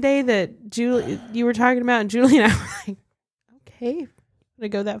that one day that Julie you were talking about, and Julie and I were like, okay, to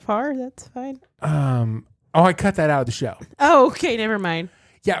go that far, that's fine. I cut that out of the show. Oh, okay, never mind.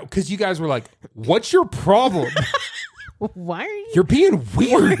 Yeah, because you guys were like, "What's your problem? Why are you? You're being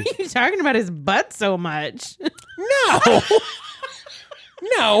weird. Why are you talking about his butt so much?"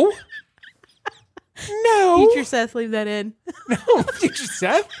 No, no. Future Seth, leave that in. No, future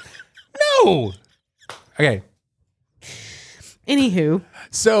Seth. No. Okay. Anywho,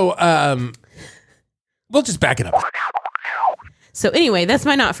 so we'll just back it up. So anyway, that's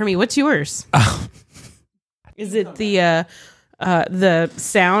my not for me. What's yours? Is it the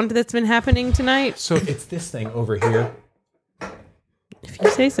sound that's been happening tonight? So it's this thing over here. If you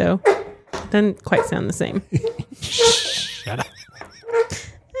say so. Doesn't quite sound the same. Shut up.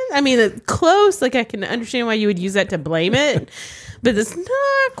 I mean, it's close. Like, I can understand why you would use that to blame it, but it's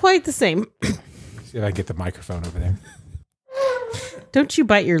not quite the same. See if I get the microphone over there. Don't you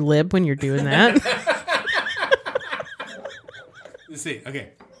bite your lip when you're doing that? Let's see.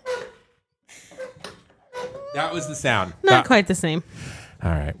 Okay. That was the sound. Not quite the same.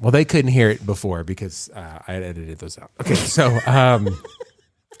 All right. Well, they couldn't hear it before because I had edited those out. Okay. So,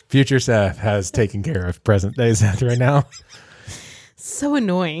 future Seth has taken care of present day Seth right now. So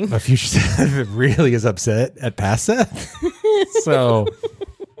annoying. But future Seth really is upset at past Seth. So.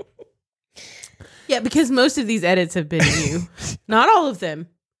 Yeah, because most of these edits have been you. Not all of them.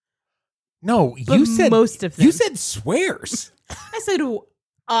 No, but you said most of them. You said swears. I said,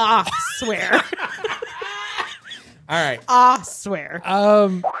 swear. All right. Swear.